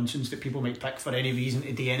nonsense that people might pick for any reason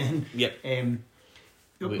to do anything. Yep.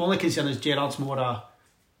 The only concern is Gerrard's more a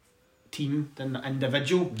team than an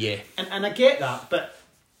individual. Yeah. And I get that, but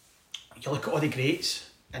you look at all the greats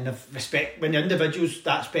and the respect when the individual's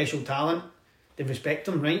that special talent, they respect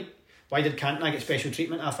him, right? Why did Cantona get special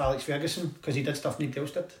treatment after Alex Ferguson? Because he did stuff nobody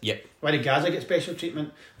else did. Yep. Why did Gaza get special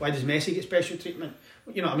treatment? Why does Messi get special treatment?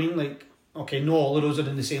 You know what I mean? Like, okay, no, all of those are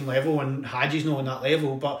in the same level, and Haji's not on that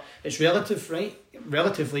level, but it's relative, right?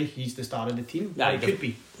 Relatively, he's the star of the team. Yeah, It could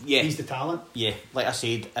be. Yeah. He's the talent. Yeah, like I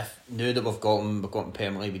said, if now that we've got him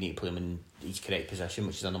permanently, we need to put him in his correct position,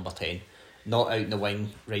 which is a number 10. Not out in the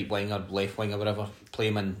wing, right wing or left wing or whatever. Play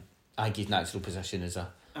him in, I think his natural position is a...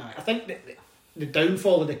 I think that the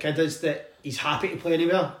downfall of the kid is that he's happy to play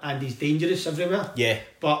anywhere and he's dangerous everywhere. Yeah.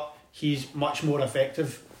 But he's much more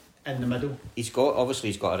effective in the middle. He's got a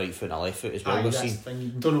right foot and a left foot as well. We've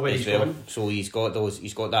seen. Don't know where he's going. So he's got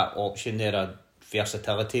that option there, a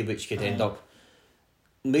versatility which could end up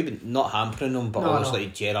maybe not hampering him, but obviously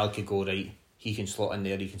Gerrard could go right. He can slot in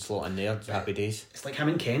there. He can slot in there. Happy days. It's like him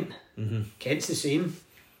and Kent. Mm-hmm. Kent's the same.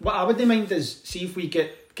 What I wouldn't mind is see if we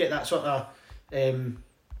get that sort of.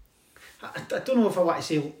 I don't know if I want to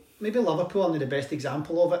say maybe Liverpool aren't the best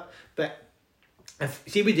example of it, but if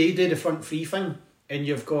see we do the front three thing and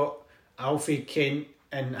you've got Alfie, Kent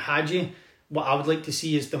and Hadji, what I would like to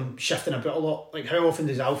see is them shifting a bit a lot. Like how often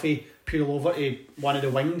does Alfie pull over to one of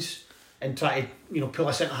the wings and try to pull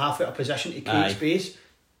a centre half out of position to create space?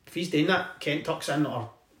 If he's doing that, Kent tucks in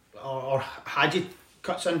or Hadji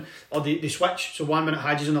cuts in, or they switch, so 1 minute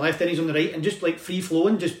Hadji's on the left, then he's on the right, and just like free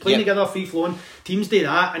flowing, just playing together, free flowing. Teams do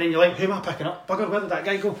that, and then you're like, who am I picking up? Bugger, where did that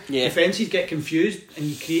guy go? Defences get confused, and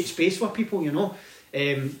you create space for people,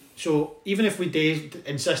 So even if we do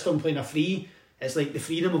insist on playing a free, it's like the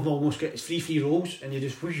freedom of almost get it's free rolls, and you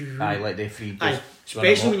just like the free.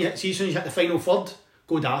 Especially when you see as soon as you hit the final third,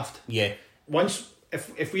 go daft. Yeah. Once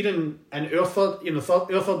if we're in our third, our third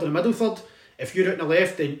and the middle third. If you're out on the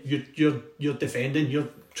left, then you're defending, you're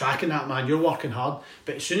tracking that man, you're working hard.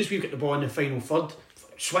 But as soon as we've got the ball in the final third,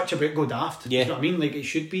 switch about, go daft. Yeah. You know what I mean? Like it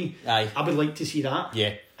should be. Aye. I would like to see that.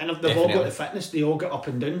 Yeah. And if they've all got the fitness, they all get up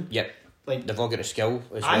and down. Yep. Like they've all got the skill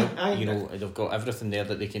as well. They've got everything there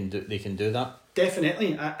that they can do. They can do that.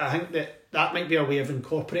 Definitely, I think that might be a way of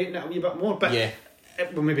incorporating it a wee bit more. But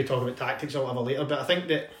we'll maybe talk about tactics or whatever later. But I think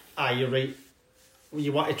that you're right.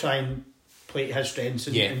 You want to try and play to his strengths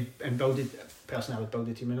and build it. Personally, I would build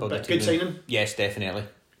the team in. But good signing. Yes, definitely.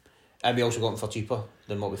 And we also got him for cheaper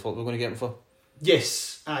than what we thought we were going to get him for.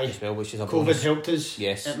 Yes, aye. As well, which is a COVID bonus. helped us.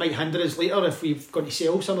 Yes. It might hinder us later if we've got to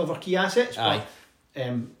sell some of our key assets. Aye.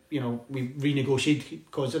 But, we renegotiated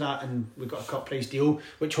because of that, and we got a cut price deal,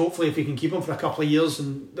 which hopefully if we can keep them for a couple of years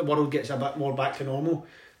and the world gets a bit more back to normal,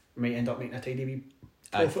 we might end up making a tidy wee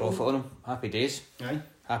profit on them. Happy days. Aye.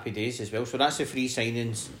 Happy days as well. So that's the free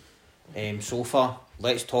signings so far.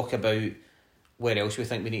 Let's talk about where else we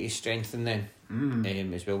think we need to strengthen then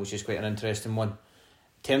as well, which is quite an interesting one. In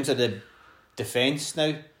terms of the defence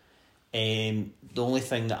now, the only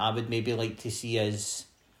thing that I would maybe like to see is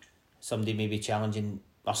somebody maybe challenging.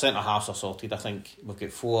 Our centre halves are sorted. I think we've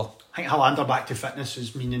got 4. I think Hollander back to fitness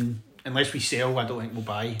is meaning unless we sell, I don't think we'll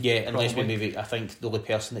buy. Yeah, unless we maybe. I think the only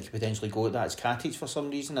person that could potentially go at that is Katic for some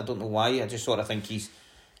reason. I don't know why. I just sort of think he's,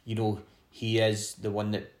 he is the one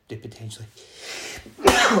that they potentially.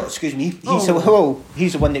 Excuse me. He's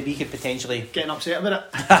the one that we could potentially getting upset about it.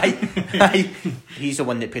 Aye. He's the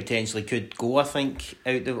one that potentially could go. I think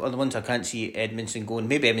out the other ones, I can't see Edmondson going.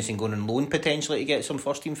 Maybe Edmondson going on loan potentially to get some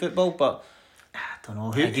first team football, but I don't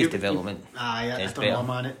know. His development. I don't know,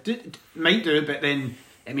 man. It might do, but then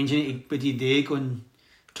it means you need to. Would you go and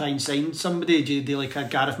try and sign somebody? Do you do like a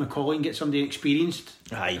Gareth McCauley and get somebody experienced?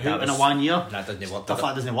 Aye, in a 1 year. That doesn't work. Stuff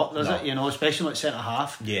that doesn't work, does it? Especially like centre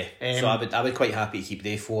half. Yeah. So I would quite happy to keep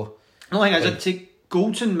they 4. The only thing is, I'd say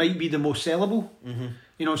Goldson might be the most sellable.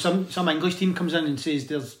 Mm-hmm. Some English team comes in and says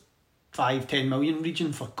there's 5-10 million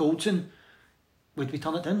region for Goldson. Would we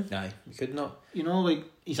turn it down? Aye, we could not.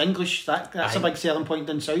 He's English. That's a big selling point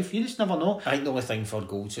down south. You just never know. I think the only thing for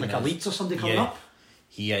Goldson like a Leeds or somebody coming up.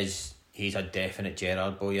 He's a definite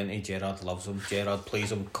Gerrard boy, isn't he? Gerrard loves him. Gerrard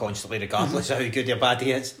plays him constantly, regardless of how good or bad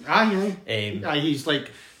he is.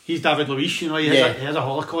 He's David Luiz. He has a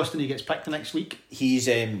Holocaust and he gets picked the next week. He's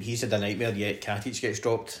had a nightmare yet Katic gets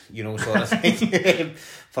dropped. Sort of thing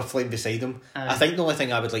for playing beside him. I think the only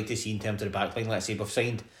thing I would like to see in terms of the backline, let's say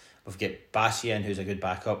we've got Bassi in, who's a good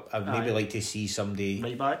backup. I would maybe like to see somebody a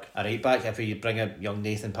right back. If we bring a young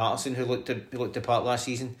Nathan Patterson who looked the part last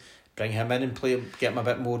season, bring him in and play him, get him a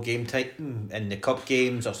bit more game time in the cup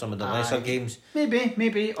games or some of the lesser games.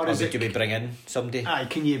 Maybe. Or would we bring in somebody?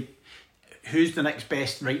 Can you? Who's the next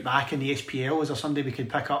best right back in the SPL? Is there somebody we could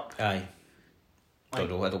pick up? Aye. Don't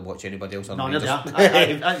know. I don't watch anybody else on the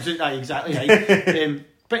exactly right.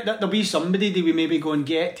 But there'll be somebody that we maybe go and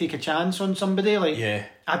take a chance on somebody. I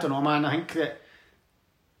don't know, man. I think that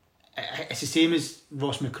it's the same as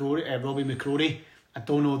Robbie McCrory. I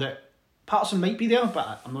don't know that Patterson might be there,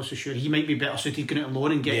 but I'm not so sure. He might be better suited going out on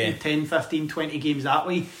loan and getting 10, 15, 20 games that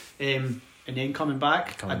way, and then coming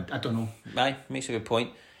back. I don't know. Aye, makes a good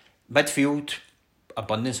point. Midfield,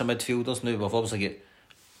 abundance of midfielders now. We've obviously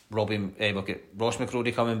got we've got Ross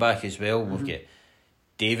McCrory coming back as well. We've got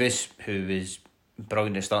Davis, who was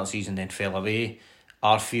brilliant at the start of the season, then fell away.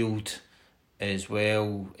 Arfield as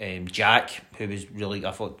well. Jack, who was really,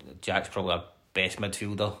 I thought Jack's probably our best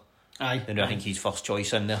midfielder. Aye. And I think he's first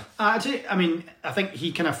choice in there. I think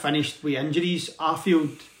he kind of finished with injuries.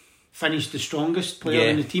 Arfield finished the strongest player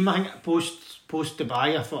in the team. I think post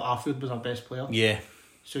Dubai, I thought Arfield was our best player. Yeah.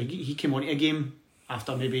 So he came onto a game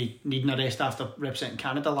after maybe needing a rest after representing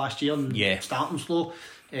Canada last year and starting slow.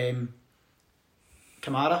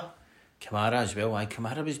 Kamara as well.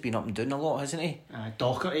 Kamara has been up and down a lot, hasn't he?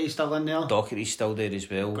 Doherty's still in there. Doherty's still there as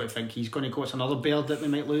well. I think he's going to go. It's another bird that we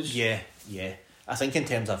might lose. Yeah. I think in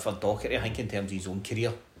terms of for Doherty, I think in terms of his own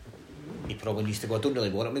career, he probably needs to go. I don't really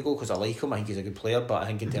want him to go because I like him. I think he's a good player, but I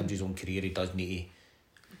think in terms of his own career, he does need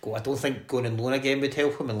to go. I don't think going on loan again would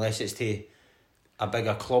help him unless it's to a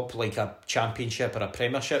bigger club like a Championship or a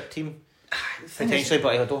Premiership team. Potentially,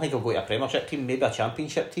 but I don't think he'll go to a Premiership team, maybe a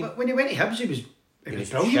Championship team. When he went to Hibs, he was brilliant.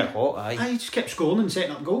 Shit hot, he just kept scoring and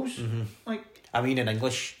setting up goals. I mean in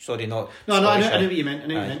English, sorry, not No, Scottish, I know what you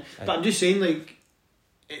meant. But I'm just saying, like,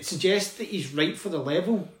 it suggests that he's right for the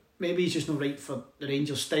level. Maybe he's just not right for the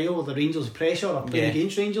Rangers style or the Rangers pressure or playing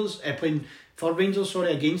against Rangers, playing for Rangers,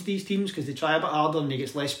 against these teams, because they try a bit harder and he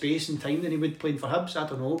gets less space and time than he would playing for Hibs. I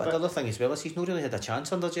don't know. But the other thing as well is he's not really had a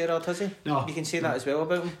chance under Gerrard, has he? No. You can say that as well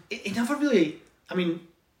about him. He never really,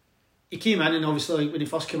 he came in and obviously when he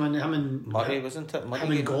first came in, him and Murray, wasn't it?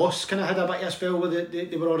 Him and Goss kind of had a bit of a spell where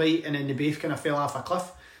they were alright, and then they both kind of fell off a cliff,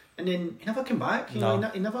 and then he never came back. He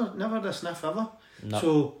never had a sniff ever. No.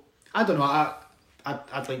 So I don't know.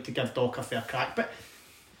 I'd like to give Doc a fair crack, but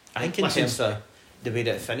I think in terms of the way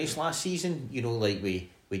that it finished last season, like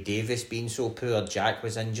with Davis being so poor, Jack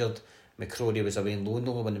was injured, McCrory was away on loan,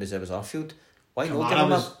 the only one that was Arfield. Why not give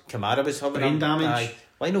him Kamara was having brain damage.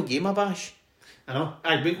 Why not give him a bash? I know.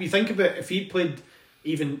 But you think about if he played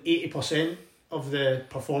even 80% of the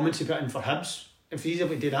performance he put in for Hibs, if he's able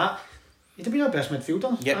to do that, he'd have been our best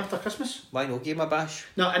midfielder after Christmas. Why not give him a bash?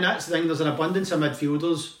 No, and that's the thing, there's an abundance of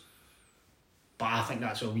midfielders, but I think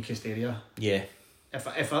that's our weakest area. Yeah.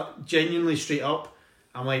 If I genuinely straight up,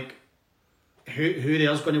 I'm like, who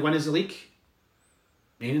there's going to win as the league?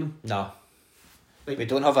 None of them. No. We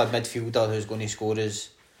don't have a midfielder who's going to score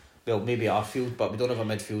maybe Arfield, but we don't have a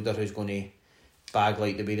midfielder who's going to bag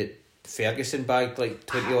like the way that Ferguson bagged like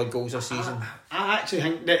 20 odd goals a season. I actually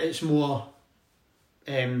think that it's more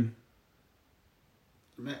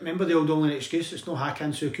remember the old only excuse, it's no Hakan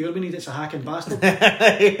Sukur we need, it's a Hakan bastard.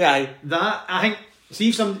 Aye. That I think, see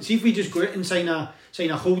if we just go out and sign a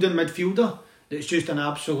holding midfielder that's just an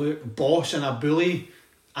absolute boss and a bully,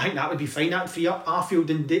 I think that would be fine. That'd free up Arfield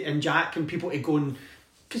and Jack and people to go and,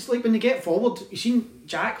 because like when they get forward, you seen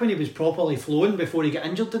Jack when he was properly flowing before he got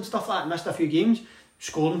injured and stuff like that, missed a few games,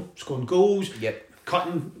 scoring goals,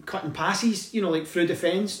 cutting passes, like through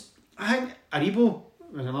defence. I think Aribo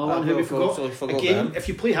was another one who we forgot. Again, if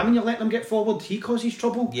you play him and you're letting him get forward, he causes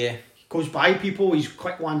trouble. Yeah. He goes by people, he's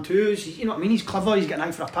quick 1-2s, you know what I mean, he's clever, he's getting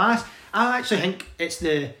out for a pass. I actually think it's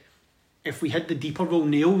if we had the deeper role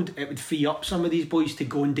nailed, it would free up some of these boys to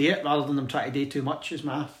go and do it rather than them try to do too much, is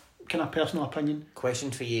my kind of personal opinion.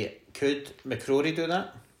 Question for you, could McCrory do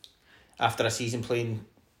that after a season playing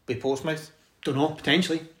with Portsmouth? Don't know,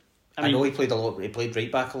 potentially. I know he played a lot. He played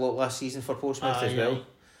right back a lot last season for Portsmouth as well.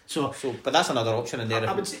 So, but that's another option in there.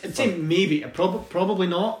 I'd say maybe, probably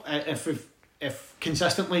not. If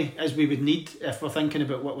consistently as we would need, if we're thinking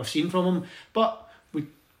about what we've seen from him, but we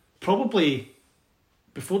probably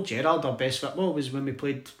before Gerrard, our best football was when we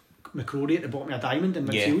played McCrory at the bottom of a diamond in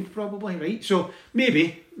midfield, probably, right? So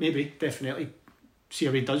maybe, definitely see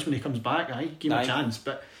how he does when he comes back. Give him a chance,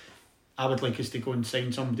 but I would like us to go and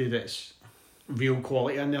sign somebody that's real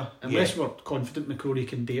quality in there. Unless we're confident McCrory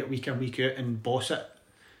can do it week in, week out and boss it.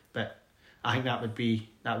 But I think that would be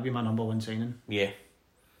my number one signing. Yeah.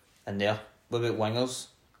 And there. What about wingers?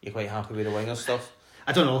 You quite happy with the wingers stuff?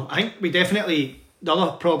 I don't know. I think we definitely, the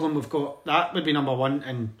other problem we've got, that would be number one,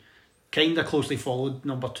 and kind of closely followed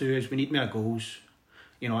number two, is we need more goals.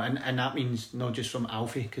 And that means not just from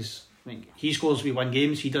Alfie, because he scores, we win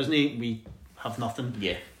games, he doesn't, we have nothing.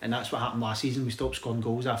 Yeah. And that's what happened last season. We stopped scoring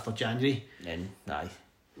goals after January.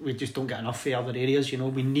 We just don't get enough for other areas.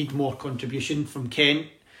 We need more contribution from Kent.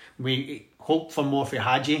 We hope for more for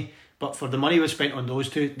Hadji, but for the money we spent on those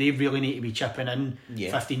two, they really need to be chipping in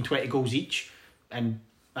 15-20 goals each, and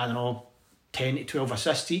I don't know, 10 to 12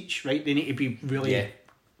 assists each, right? They need to be really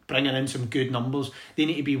bringing in some good numbers. They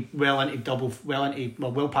need to be well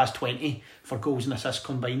past 20 for goals and assists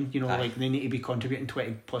combined. You know, like they need to be contributing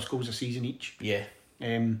 20 plus goals a season each. Yeah.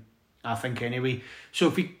 I think anyway.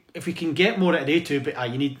 So if we can get more out of day too, but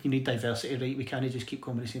you need diversity, right? We can't just keep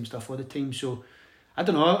coming with the same stuff all the time. So I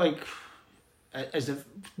don't know, like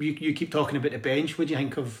you keep talking about the bench. What do you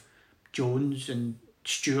think of Jones and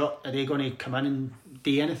Stewart? Are they going to come in and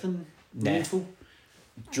do anything meaningful?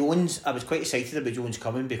 Jones, I was quite excited about Jones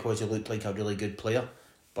coming because he looked like a really good player,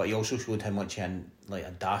 but he also showed how much a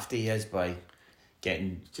dafty he is by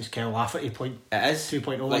getting... Just kind of laugh at your point. It is.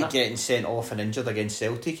 2.0. Like getting sent off and injured against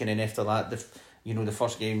Celtic, and then after that, the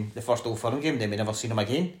first Old Firm game, then we never seen him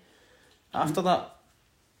again. After that,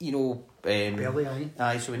 barely,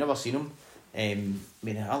 aye, so we never seen him.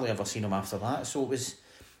 I hardly ever seen him after that, so it's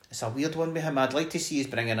a weird one with him. I'd like to see us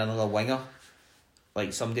bring in another winger,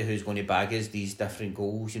 like somebody who's going to bag us these different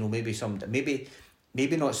goals.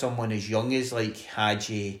 Maybe not someone as young as like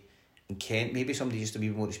Hadji and Kent. Maybe somebody just a wee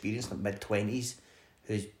bit more experienced, like mid-20s,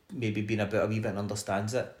 who's maybe been a wee bit and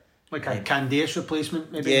understands it. Like a Candace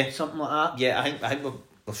replacement, maybe something like that. Yeah, I think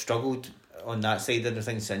we've struggled on that side of the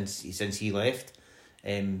thing since he left.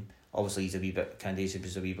 Obviously Candace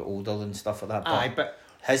was a wee bit older and stuff like that. But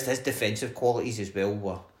his defensive qualities as well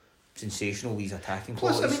were sensational. His attacking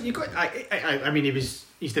qualities.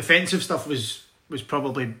 His defensive stuff was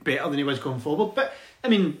probably better than he was going forward. But I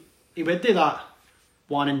mean, he would do that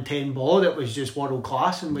 1 in 10 ball that was just world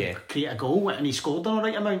class and would create a goal, and he scored the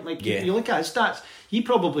right amount. Like you look at his stats, he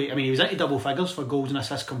was into double figures for goals and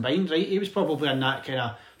assists combined, right? He was probably in that kind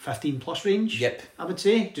of 15 plus range. Yep. I would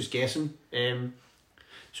say, just guessing.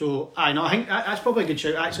 So I think that's probably a good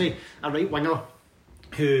shout. Actually, a right winger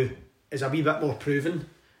who is a wee bit more proven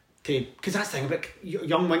because that's the thing about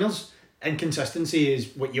young wingers. Inconsistency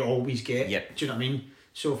is what you always get. Yep. Do you know what I mean?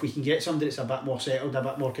 So if we can get somebody that's a bit more settled, a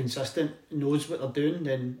bit more consistent, knows what they're doing,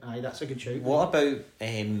 then that's a good shout. What about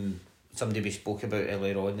somebody we spoke about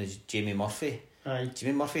earlier on is Jamie Murphy? Aye.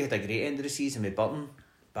 Jamie Murphy had a great end of the season with Burton.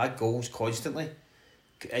 Bad goals constantly.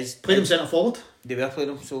 Played him centre forward. They were playing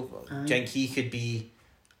him, so do you think he could be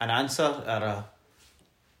an answer or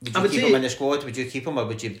would you keep him in the squad? Would you keep him or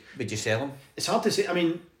would you sell him? It's hard to say. I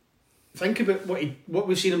mean, think about what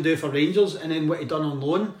we've seen him do for Rangers and then what he done on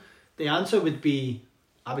loan. The answer would be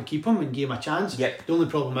I would keep him and give him a chance. Yep. The only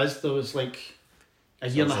problem is there was like a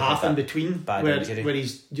year and a half in between where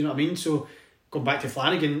he's, do you know what I mean? So going back to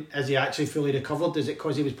Flanagan, is he actually fully recovered? Is it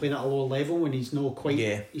because he was playing at a lower level and he's not quite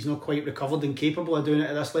recovered and capable of doing it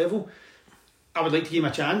at this level? I would like to give him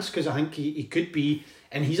a chance because I think he could be,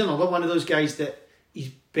 and he's another one of those guys that he's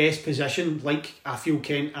best positioned, like I feel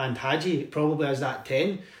Kent and Hadji probably as that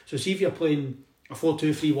 10. So see if you're playing a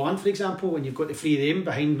 4-2-3-1 for example, and you've got the three of them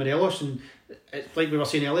behind Morelos, and it's like we were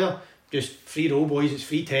saying earlier, just free roll boys, it's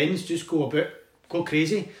 3 10s, just go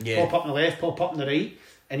crazy, pop up on the left, pop up on the right,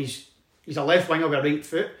 and he's a left winger with a right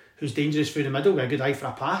foot who's dangerous through the middle with a good eye for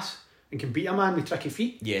a pass and can beat a man with tricky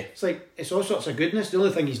feet. Yeah. It's like, it's all sorts of goodness. The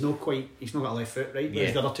only thing he's not got a left foot, right?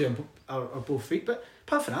 Whereas the other two are both feet. But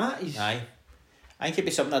apart from that, he's... Aye. I think it'd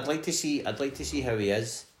be something I'd like to see how he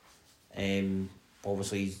is.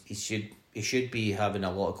 Obviously he should be having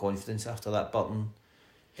a lot of confidence after that Burton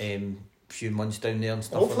few months down there and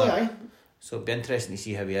stuff. Hopefully, like that. Aye. So it'd be interesting to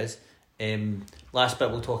see how he is. Last bit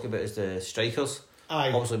we'll talk about is the strikers.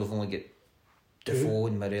 Aye. Obviously we've only got Defoe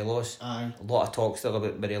and Morelos. Aye. A lot of talk still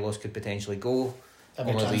about Morelos could potentially go.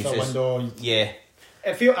 Every transfer window. Yeah.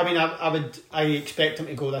 I expect him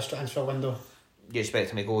to go this transfer window. You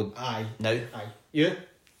expect him to go now? Aye. You?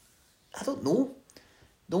 I don't know.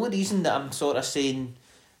 The only reason that I'm sort of saying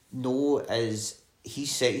no is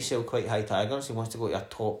he's set himself quite high targets. He wants to go to a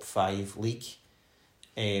top 5 league.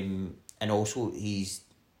 And also he's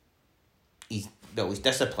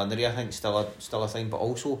disciplinary, I think, still a thing, but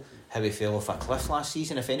also how he fell off a cliff last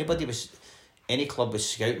season. If any club was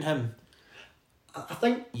scouting him, I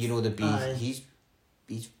think he's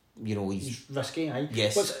risky. Aye.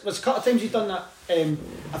 Yes. What's a couple of times he's done that.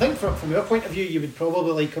 I think from your point of view, you would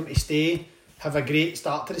probably like him to stay, have a great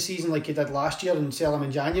start to the season like he did last year, and sell him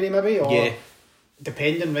in January maybe, or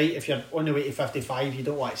depending, right? If you're on the way to 55, you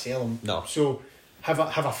don't want to sell him. No. So have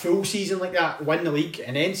a full season like that, win the league,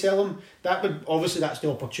 and then sell him. That's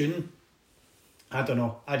the opportune. I don't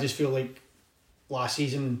know. I just feel like last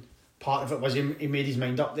season, part of it was he made his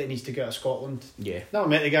mind up that he needs to get out of Scotland. Yeah. Never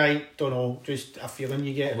met the guy, don't know, just a feeling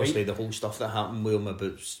you get. Obviously, right? the whole stuff that happened with him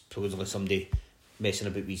about supposedly somebody messing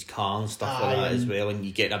about with his car and stuff like that as well, and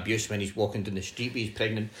you get abuse when he's walking down the street with his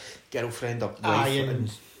pregnant girlfriend or wife.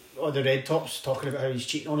 And all the Red Tops talking about how he's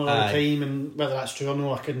cheating on her all the time, and whether that's true or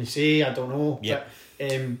no, I couldn't say. I don't know. Yep.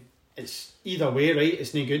 But it's either way, right?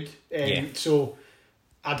 It's no good. So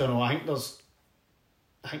I don't know.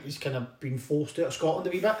 I think he's kind of been forced out of Scotland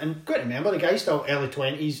a wee bit. And got to remember, the guy's still early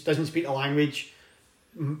 20s, doesn't speak the language,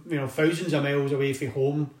 thousands of miles away from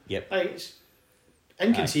home. Yep. Like, it's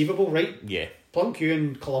inconceivable, right? Yeah. Plunk you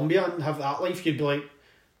in Colombia and have that life, you'd be like,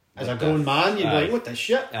 as a grown man, you'd be like, what the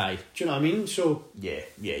shit? Aye. Do you know what I mean? So Yeah,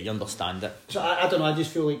 you understand it. So I don't know, I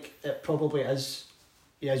just feel like it probably is,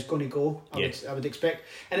 he is going to go, I would expect.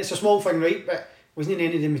 And it's a small thing, right? But wasn't in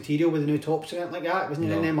any of the material with the new tops or anything like that? Wasn't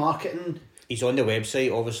in any marketing? He's on the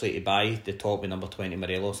website, obviously, to buy the top with number 20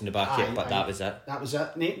 Morelos in the back of it, but that was it. That was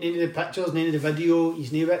it. None of the pictures, none of the video,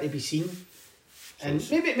 he's nowhere to be seen. And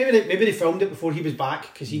maybe they filmed it before he was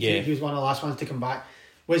back, because he was one of the last ones to come back.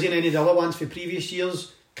 Was he in any of the other ones for previous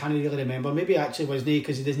years? Can't really remember. Maybe actually wasn't he,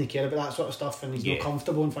 because he doesn't care about that sort of stuff and he's not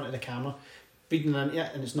comfortable in front of the camera reading into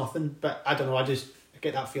it, and it's nothing. But I don't know, I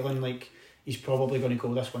get that feeling like he's probably going to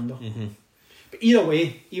go this window. Mm-hmm. But either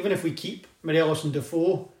way, even if we keep Morelos and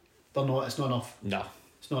Defoe, it's not enough. No.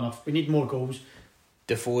 It's not enough. We need more goals.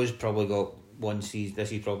 Defoe's probably got one season.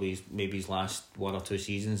 This is probably maybe his last 1 or 2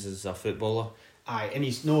 seasons as a footballer. Aye, and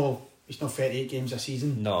he's no 38 games a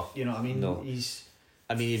season. No. You know what I mean? No. He's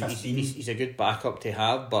a good backup to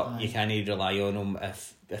have, but you can't rely on him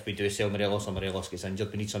if we do sell Morelos or Morelos gets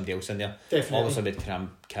injured. We need somebody else in there. Definitely. Obviously,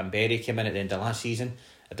 with Canberry came in at the end of last season,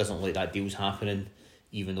 it doesn't look like that deal's happening,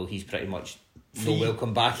 even though he's pretty much no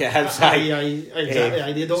welcome back at outside.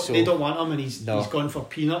 Exactly. They don't want him, and he's gone for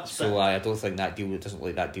peanuts. So I don't think that deal. It doesn't look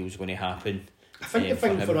like that deal's going to happen. I think the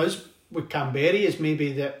thing for us with Canberry is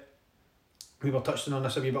maybe that we were touching on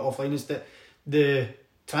this a wee bit offline, is that the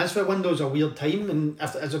transfer window is a weird time, and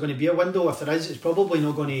if there is going to be a window, if there is, it's probably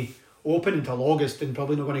not going to open until August and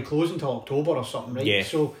probably not going to close until October or something, right? Yeah.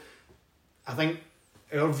 So I think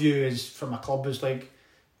our view is, from a club, is like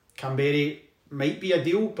Canberry might be a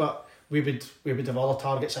deal, but we would have other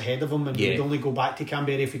targets ahead of them, and we'd only go back to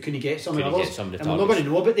Canberry if we couldn't get some of the others. And we're not going to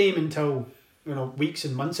know about them until weeks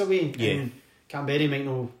and months away. Yeah. And Canberry might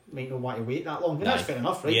not want to wait that long. And that's fair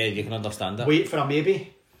enough, right? Yeah, you can understand that. Wait for a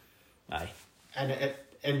maybe. Aye.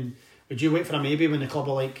 And would you wait for a maybe when the club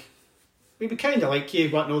are like, we would kind of like you,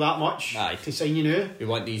 but not that much to sign you now? We've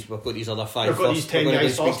got these other 5 We've got first. these 10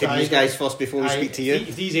 guys first. We're going to speak to these guys first before we speak to you.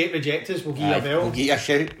 If these 8 reject us, we'll give you a bell. We'll give you a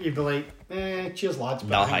shout. You'd be like, cheers lads,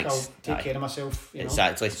 but I think I'll take care of myself.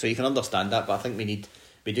 Exactly. So you can understand that, but I think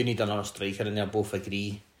we do need another striker in there. Both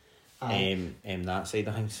agree. That side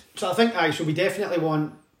of things. So I think so we definitely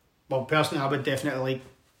want. Well, personally, I would definitely like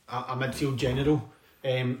a midfield general,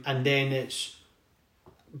 and then it's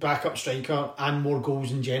backup striker and more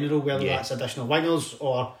goals in general, whether that's additional wingers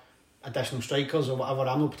or additional strikers or whatever.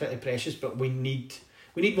 I'm not particularly precious, but we need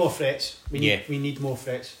more threats. We need more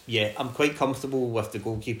threats. Yeah, I'm quite comfortable with the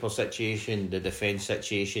goalkeeper situation, the defence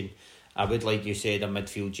situation. I would, like you said, a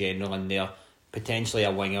midfield general in there, potentially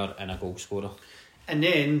a winger and a goal scorer. And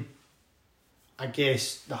then I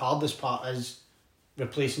guess the hardest part is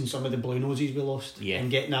replacing some of the blue noses we lost and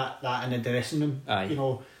getting that in the dressing room.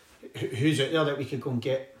 Aye. Who's out there that we could go and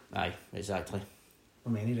get? Aye, exactly.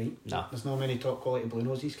 Not many, right? No. There's not many top quality blue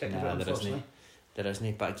noses kicking about, unfortunately. There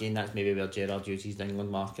isn't. But again, that's maybe where Gerrard uses the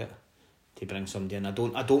England market to bring somebody in. I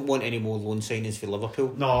don't want any more loan signings for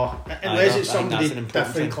Liverpool. No, unless it's somebody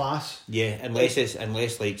different class. Yeah,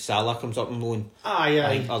 unless like Salah comes up on loan.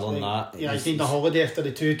 Aye. Other than that, he's needing a holiday after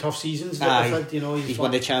the 2 tough seasons that we've had. He's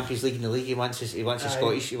won the Champions League in the league. He wants the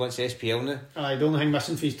Scottish. He wants the SPL now. The only thing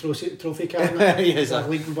missing for his trophy card. Is the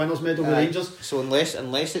league winners medal with Rangers. So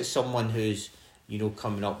unless it's someone who's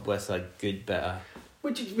coming up with a good bit of.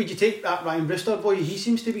 Would you take that Ryan Brewster boy? He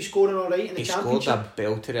seems to be scoring all right in the Championship. He scored a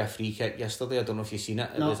belter of a free kick yesterday. I don't know if you've seen it.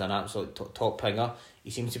 It was an absolute top pinger. He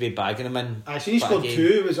seems to be bagging them in. I seen he scored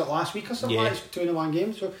 2. Was it last week or something? Yeah. 2 in 1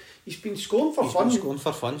 game. So he's been scoring for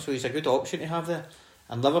fun. So he's a good option to have there.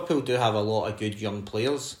 And Liverpool do have a lot of good young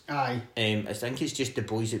players. Aye. I think it's just the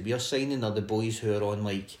boys that we're signing are the boys who are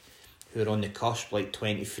on the cusp, like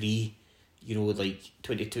 23. Like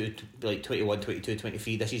 22, like 21, 22,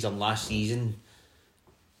 23. This is our last season.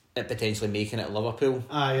 It potentially making it Liverpool.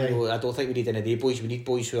 Aye. I don't think we need any of the boys. We need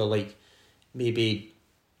boys who are like maybe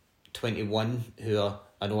 21 who are.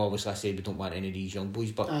 I know obviously I said we don't want any of these young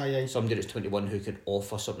boys, but somebody that's 21 who can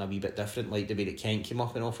offer something a wee bit different, like the way that Kent came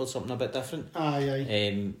up and offered something a bit different.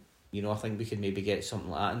 Aye. I think we could maybe get something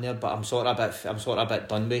like that in there. But I'm sort of a bit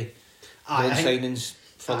done with loan signings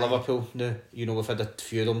for Liverpool now. We've had a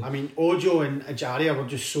few of them. I mean, Ojo and Ajaria were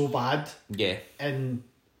just so bad. Yeah. And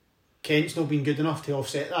Kent's not been good enough to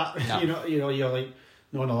offset that. No. You're like,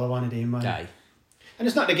 no, another one of them, man. Aye. And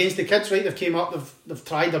it's not against the kids, right? They've came up, they've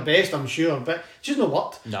tried their best, I'm sure, but it's just not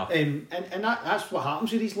worked. No. And that's what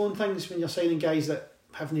happens with these loan things when you're signing guys that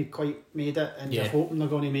haven't quite made it, and you're hoping they're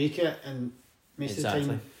going to make it, and most of the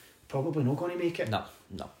time probably not going to make it.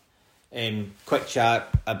 No. Quick chat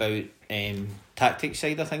about tactics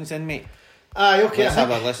side of things then, mate. Aye, okay.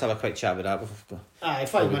 Let's have a quick chat about that. Aye,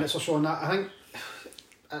 5 minutes or so on that.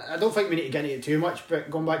 I don't think we need to get into it too much, but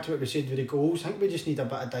going back to what we said with the goals, I think we just need a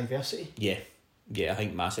bit of diversity. Yeah, I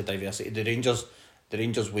think massive diversity. The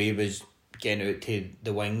Rangers way was getting out to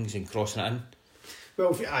the wings and crossing it in.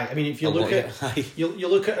 Well, if you look at you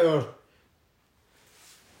look at our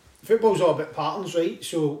football's all about patterns, right?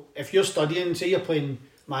 So if you're studying, say you're playing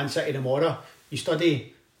Man City tomorrow, you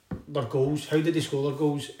study their goals, how did they score their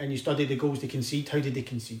goals, and you study the goals they concede, how did they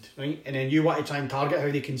concede, right? And then you want to try and target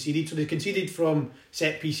how they conceded. So they conceded from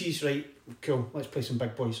set pieces, right? Cool, let's play some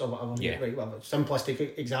big boys or whatever. Yeah. Right, whatever.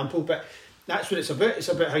 Simplistic example, but that's what it's about. It's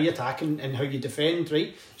about how you attack and how you defend,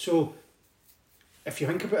 right? So if you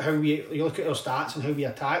think about how you look at our stats and how we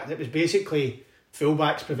attack, it was basically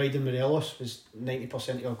fullbacks providing Morelos was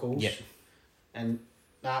 90% of our goals. Yeah. And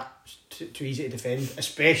that's too easy to defend,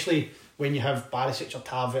 especially when you have Barisic or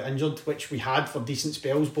Tav injured, which we had for decent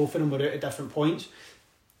spells. Both of them were out at different points.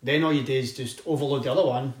 Then all you do is just overload the other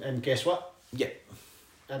one, and guess what? Yeah.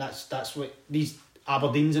 And that's what these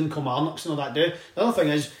Aberdeens and Kilmarnocks and all that do. The other thing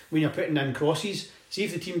is, when you're putting in crosses, see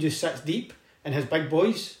if the team just sits deep and has big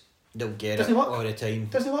boys, they'll get doesn't it work. all the time.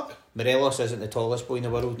 Doesn't work. Morelos isn't the tallest boy in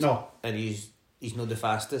the world. No. And he's not the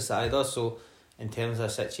fastest either, so in terms of a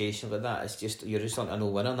situation like that, it's just, you're just not a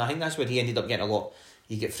no-winner. And I think that's where he ended up getting a lot.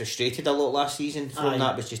 He get frustrated a lot last season from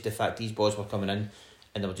that. Was just the fact these boys were coming in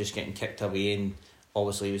and they were just getting kicked away, and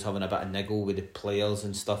obviously he was having a bit of niggle with the players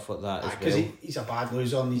and stuff like that as well. Because he's a bad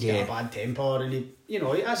loser and he's got a bad temper, and he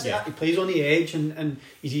plays on the edge, and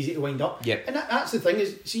he's easy to wind up. Yep. And that's the thing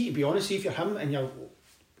is, see, to be honest, see if you're him and you're,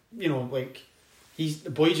 the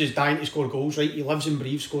boy's just dying to score goals, right? He lives and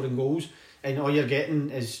breathes scoring goals, and all you're getting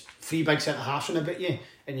is 3 big centre halves on about you,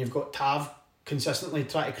 and you've got Tav consistently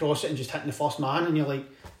trying to cross it and just hitting the first man, and you're like,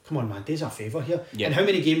 come on man, do us a favour here. Yep. And how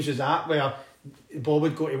many games was that where the ball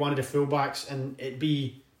would go to one of the fullbacks and it'd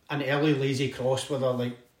be an early lazy cross where they're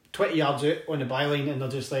like 20 yards out on the byline and they're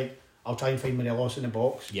just like, I'll try and find Morelos in the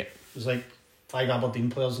box. Yep. There's like 5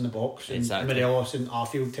 Aberdeen players in the box, and Morelos and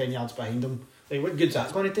Arfield 10 yards behind them. Like, what good's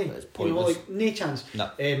that going to do? It's pointless. No chance.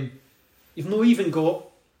 No. You've not even got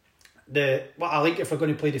what I like if we're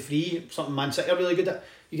going to play the free, something Man City are really good at.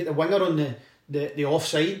 You get the winger on the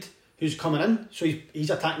offside who's coming in, so he's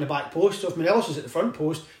attacking the back post. So if Morelos is at the front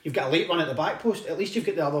post, you've got a late run at the back post. At least you've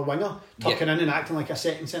got the other winger tucking in and acting like a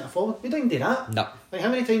second centre forward. We don't do that. No. Like, how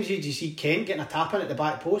many times did you see Kent getting a tap in at the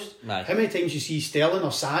back post? Aye. How many times you see Sterling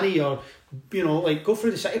or Sani or go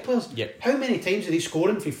through the City players? Yep. How many times are they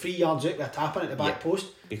scoring for 3 yards out with a tap in at the back post?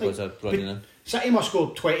 Because they're running in. City must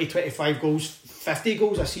score 20, 25 goals, 50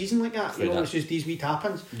 goals a season like that. Through that. It's just these wee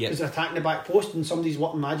tap-ins because Yep. they're attacking the back post and somebody's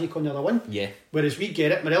working magic on the other one. Yeah. Whereas we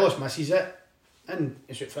get it, Morelos misses it, and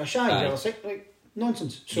it's out for a shy. Realistic, like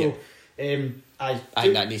nonsense. So, I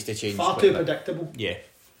think that needs to change. Far too predictable. Yeah.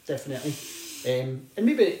 Definitely. And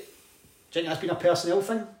maybe, do you think that's been a personnel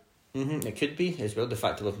thing? It could be as well. The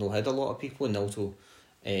fact that we've not had a lot of people, and also,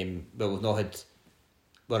 we've not had.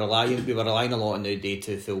 We were relying a lot on the day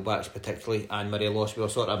two fullbacks particularly, and Morelos. We were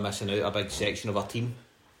sort of missing out a big section of our team.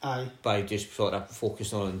 Aye. By just sort of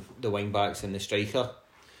focusing on the wing backs and the striker.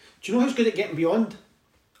 Do you know who's good at getting beyond?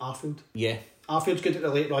 Arfield. Yeah. Arfield's good at the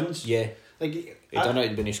late runs. Yeah. Like He done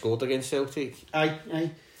it when he scored against Celtic.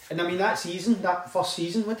 Aye. And I mean that first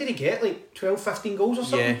season, what did he get? Like 12, 15 goals or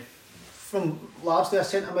something? Yeah. From largely a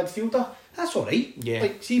centre midfielder. That's alright. Yeah.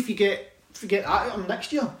 Like, see if you get that out of him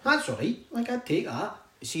next year. That's alright. Like, I'd take that.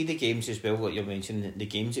 See the games as well, what you're mentioning, the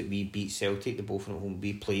games that we beat Celtic, the both from home,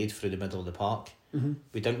 we played through the middle of the park. Mm-hmm.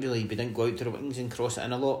 We didn't go out to the wings and cross it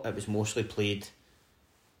in a lot. It was mostly played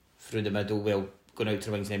through the middle, well, going out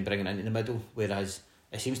to the wings and then bringing it into the middle. Whereas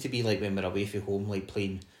it seems to be like when we're away from home, like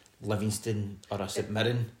playing Livingston or a St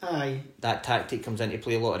Mirren. Aye. That tactic comes into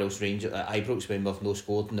play a lot, or else Rangers at Ibrox when we've no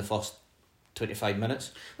scored in the first 25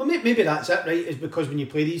 minutes. Well, maybe that's it, right? Is because when you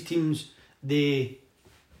play these teams, they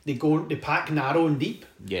pack narrow and deep.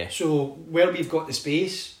 Yeah. So where we've got the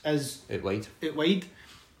space is Out wide.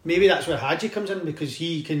 Maybe that's where Hadji comes in, because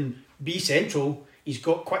he can be central. He's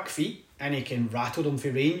got quick feet and he can rattle them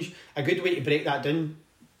for range. A good way to break that down,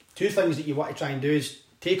 2 things that you want to try and do is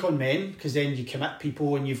take on men, because then you commit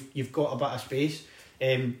people and you've got a bit of space.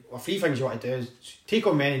 3 things you want to do is take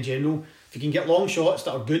on men in general. If you can get long shots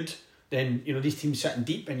that are good, then these teams sitting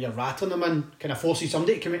deep and you're rattling them in, kind of forces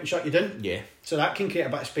somebody to come in and shut you down. Yeah. So that can create a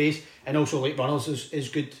bit of space, and also late runners is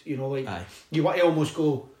good. Aye. You want to almost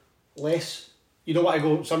go less. You don't want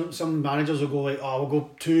to go. Some managers will go like, we'll go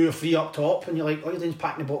 2 or 3 up top, and you're like, all you're doing is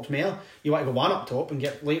packing the box more. You want to go 1 up top and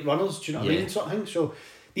get late runners. Do you know what I mean? Sort of thing. So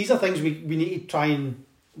these are things we need to try and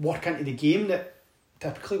work into the game that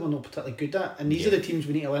typically we're not particularly good at, and these are the teams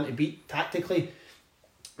we need to learn to beat tactically.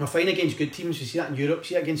 We're fine against good teams. We see that in Europe,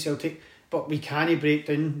 see that against Celtic, but we can't break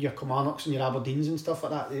down your Kilmarnocks and your Aberdeens and stuff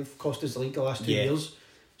like that. They've cost us the league the last 2 years.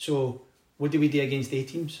 So what do we do against A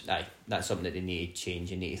teams? Aye, that's something that they need to change.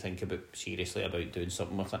 You need to think about seriously about doing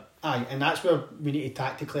something with it. Aye, and that's where we need to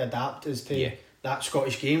tactically adapt, is to that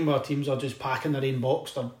Scottish game where teams are just packing their own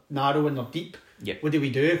box, they're narrow and they're deep. Yep. What do we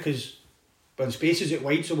do? Because the space is out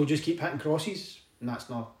wide, so we'll just keep hitting crosses, and that's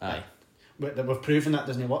not... Aye. We've proven that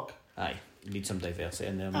doesn't work. Aye. You need some diversity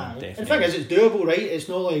in there. Aye. Definitely. The thing is, it's doable, right? It's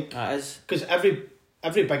not like... It is. Because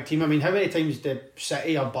every big team, I mean, how many times did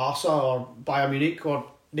City or Barca or Bayern Munich or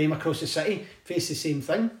name across the city face the same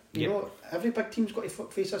thing? You know, every big team's got to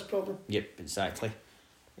face this problem. Yep, exactly.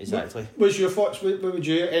 What's your thoughts? What would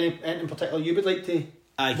you, anything in particular you would like to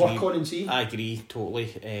work on and see? I agree,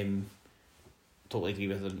 totally. Totally agree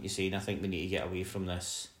with what you're saying. I think we need to get away from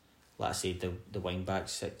this, let's say, the wing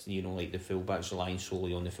backs, like the full backs relying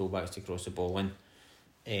solely on the full backs to cross the ball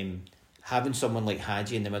in. Having someone like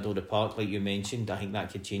Hadji in the middle of the park, like you mentioned, I think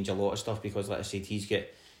that could change a lot of stuff, because like I said, he's got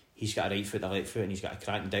a right foot, a left foot, and he's got a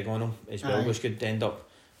crack and dig on him as well, which could end up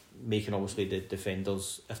making obviously the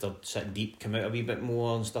defenders, if they're sitting deep, come out a wee bit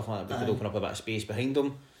more and stuff like that. They could open up a bit of space behind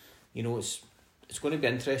them. It's going to be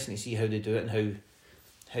interesting to see how they do it and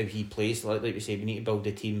how he plays. Like we say, we need to build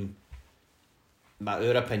the team.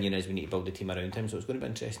 Our opinion is we need to build the team around him, so it's going to be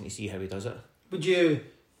interesting to see how he does it. Would you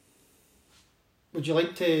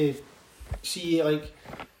like to see, like,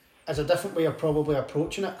 as a different way of probably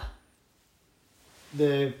approaching it,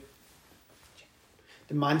 the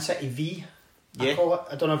Man City V, I call it?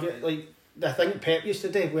 I don't know if you, like, the thing Pep used to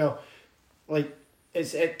do, where, like,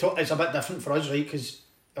 it's a bit different for us, right? Because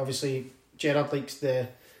obviously Gerrard likes the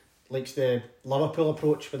Liverpool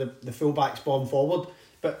approach where the full-backs bomb forward,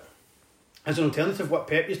 but as an alternative, what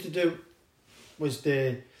Pep used to do was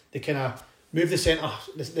the kind of move the centre,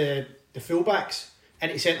 the full-backs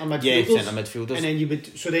into centre midfielders. Yeah, centre midfielders. And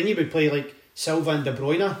then you would play like Silva and De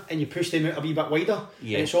Bruyne, and you push them out a wee bit wider.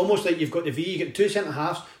 Yeah. And it's almost like you've got the V, you get 2 centre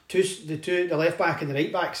halves, the left back and the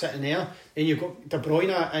right back sitting there. Then you've got De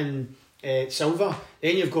Bruyne and Silva.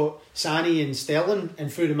 Then you've got Sane and Sterling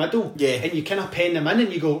and through the middle. Yeah. And you kind of pen them in,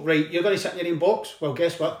 and you go, right, you're going to sit in your own box. Well,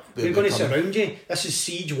 guess what? We're going to surround you. This is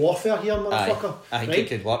siege warfare here, motherfucker. I think it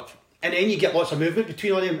could work. And then you get lots of movement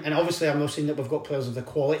between all them. And obviously, I'm not saying that we've got players of the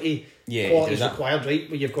quality. Quality is required, right?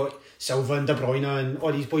 Where you've got Silva and De Bruyne and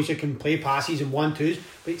all these boys who can play passes and 1-2s.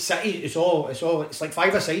 But City, it's like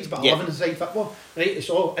 5-a-sides, but 11-a-side football, right? It's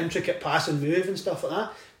all intricate pass and move and stuff like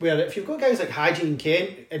that. Where if you've got guys like Hadji and Kent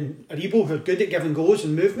and Aribo who are good at giving goals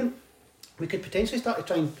and movement, we could potentially start to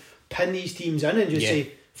try and pin these teams in and just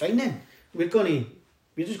say, fine then, we're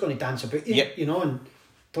just going to dance about you, and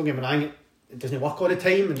don't get me wrong, it doesn't work all the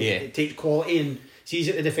time, and it takes quality, and it's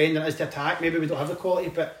easy to defend and it is to attack. Maybe we don't have the quality,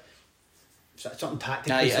 but something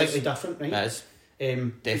tactically slightly different, right? That is.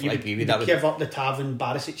 Definitely agree with that. Give up the Tav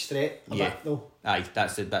Barisic threat a bit, though. Aye,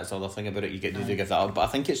 that's the other thing about it. You get to give that up, but I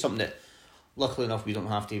think it's something that, luckily enough, we don't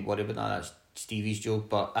have to worry about that. That's Stevie's job,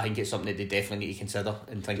 but I think it's something that they definitely need to consider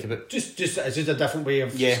and think about. Just it's just a different way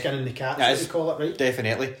of skinning the cat, as they call it, right?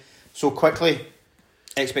 Definitely. So quickly,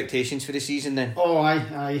 expectations for the season then? Oh,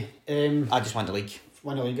 aye. I just want the league.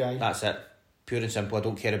 Win the league, aye. That's it. Pure and simple. I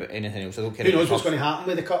don't care about anything else. I don't care. Who knows what's going to happen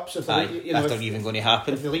with the cups? If they're even going to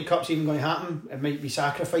happen. If the League Cup's even going to happen, it might be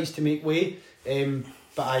sacrificed to make way.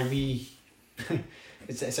 But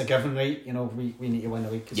it's a given, right? We need to win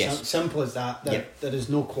the league. Yes. Simple as that. There is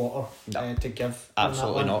no quarter to give.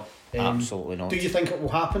 Absolutely not. Absolutely not. Do you think it will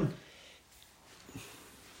happen?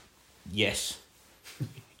 Yes.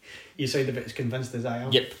 You sound a bit as convinced as I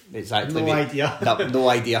am. Yep, exactly. No idea. No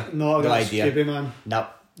idea. No idea. Scooby, man. No.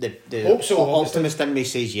 The hope so, optimist in me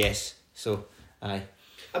says yes. So, aye.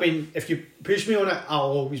 I mean, if you push me on it, I'll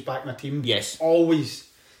always back my team. Yes. Always.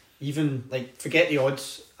 Even, forget the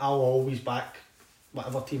odds, I'll always back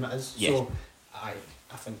whatever team it is. Yes. So, I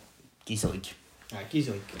think... Giza League. Aye,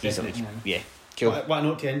 Giza League. Yeah. Cool. What a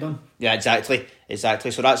note to end on. Yeah, exactly.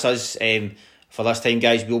 So that's us for this time,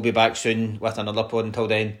 guys. We'll be back soon with another pod. Until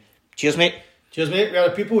then, cheers, mate. We are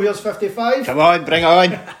the people. Here's 55. Come on, bring it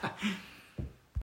on.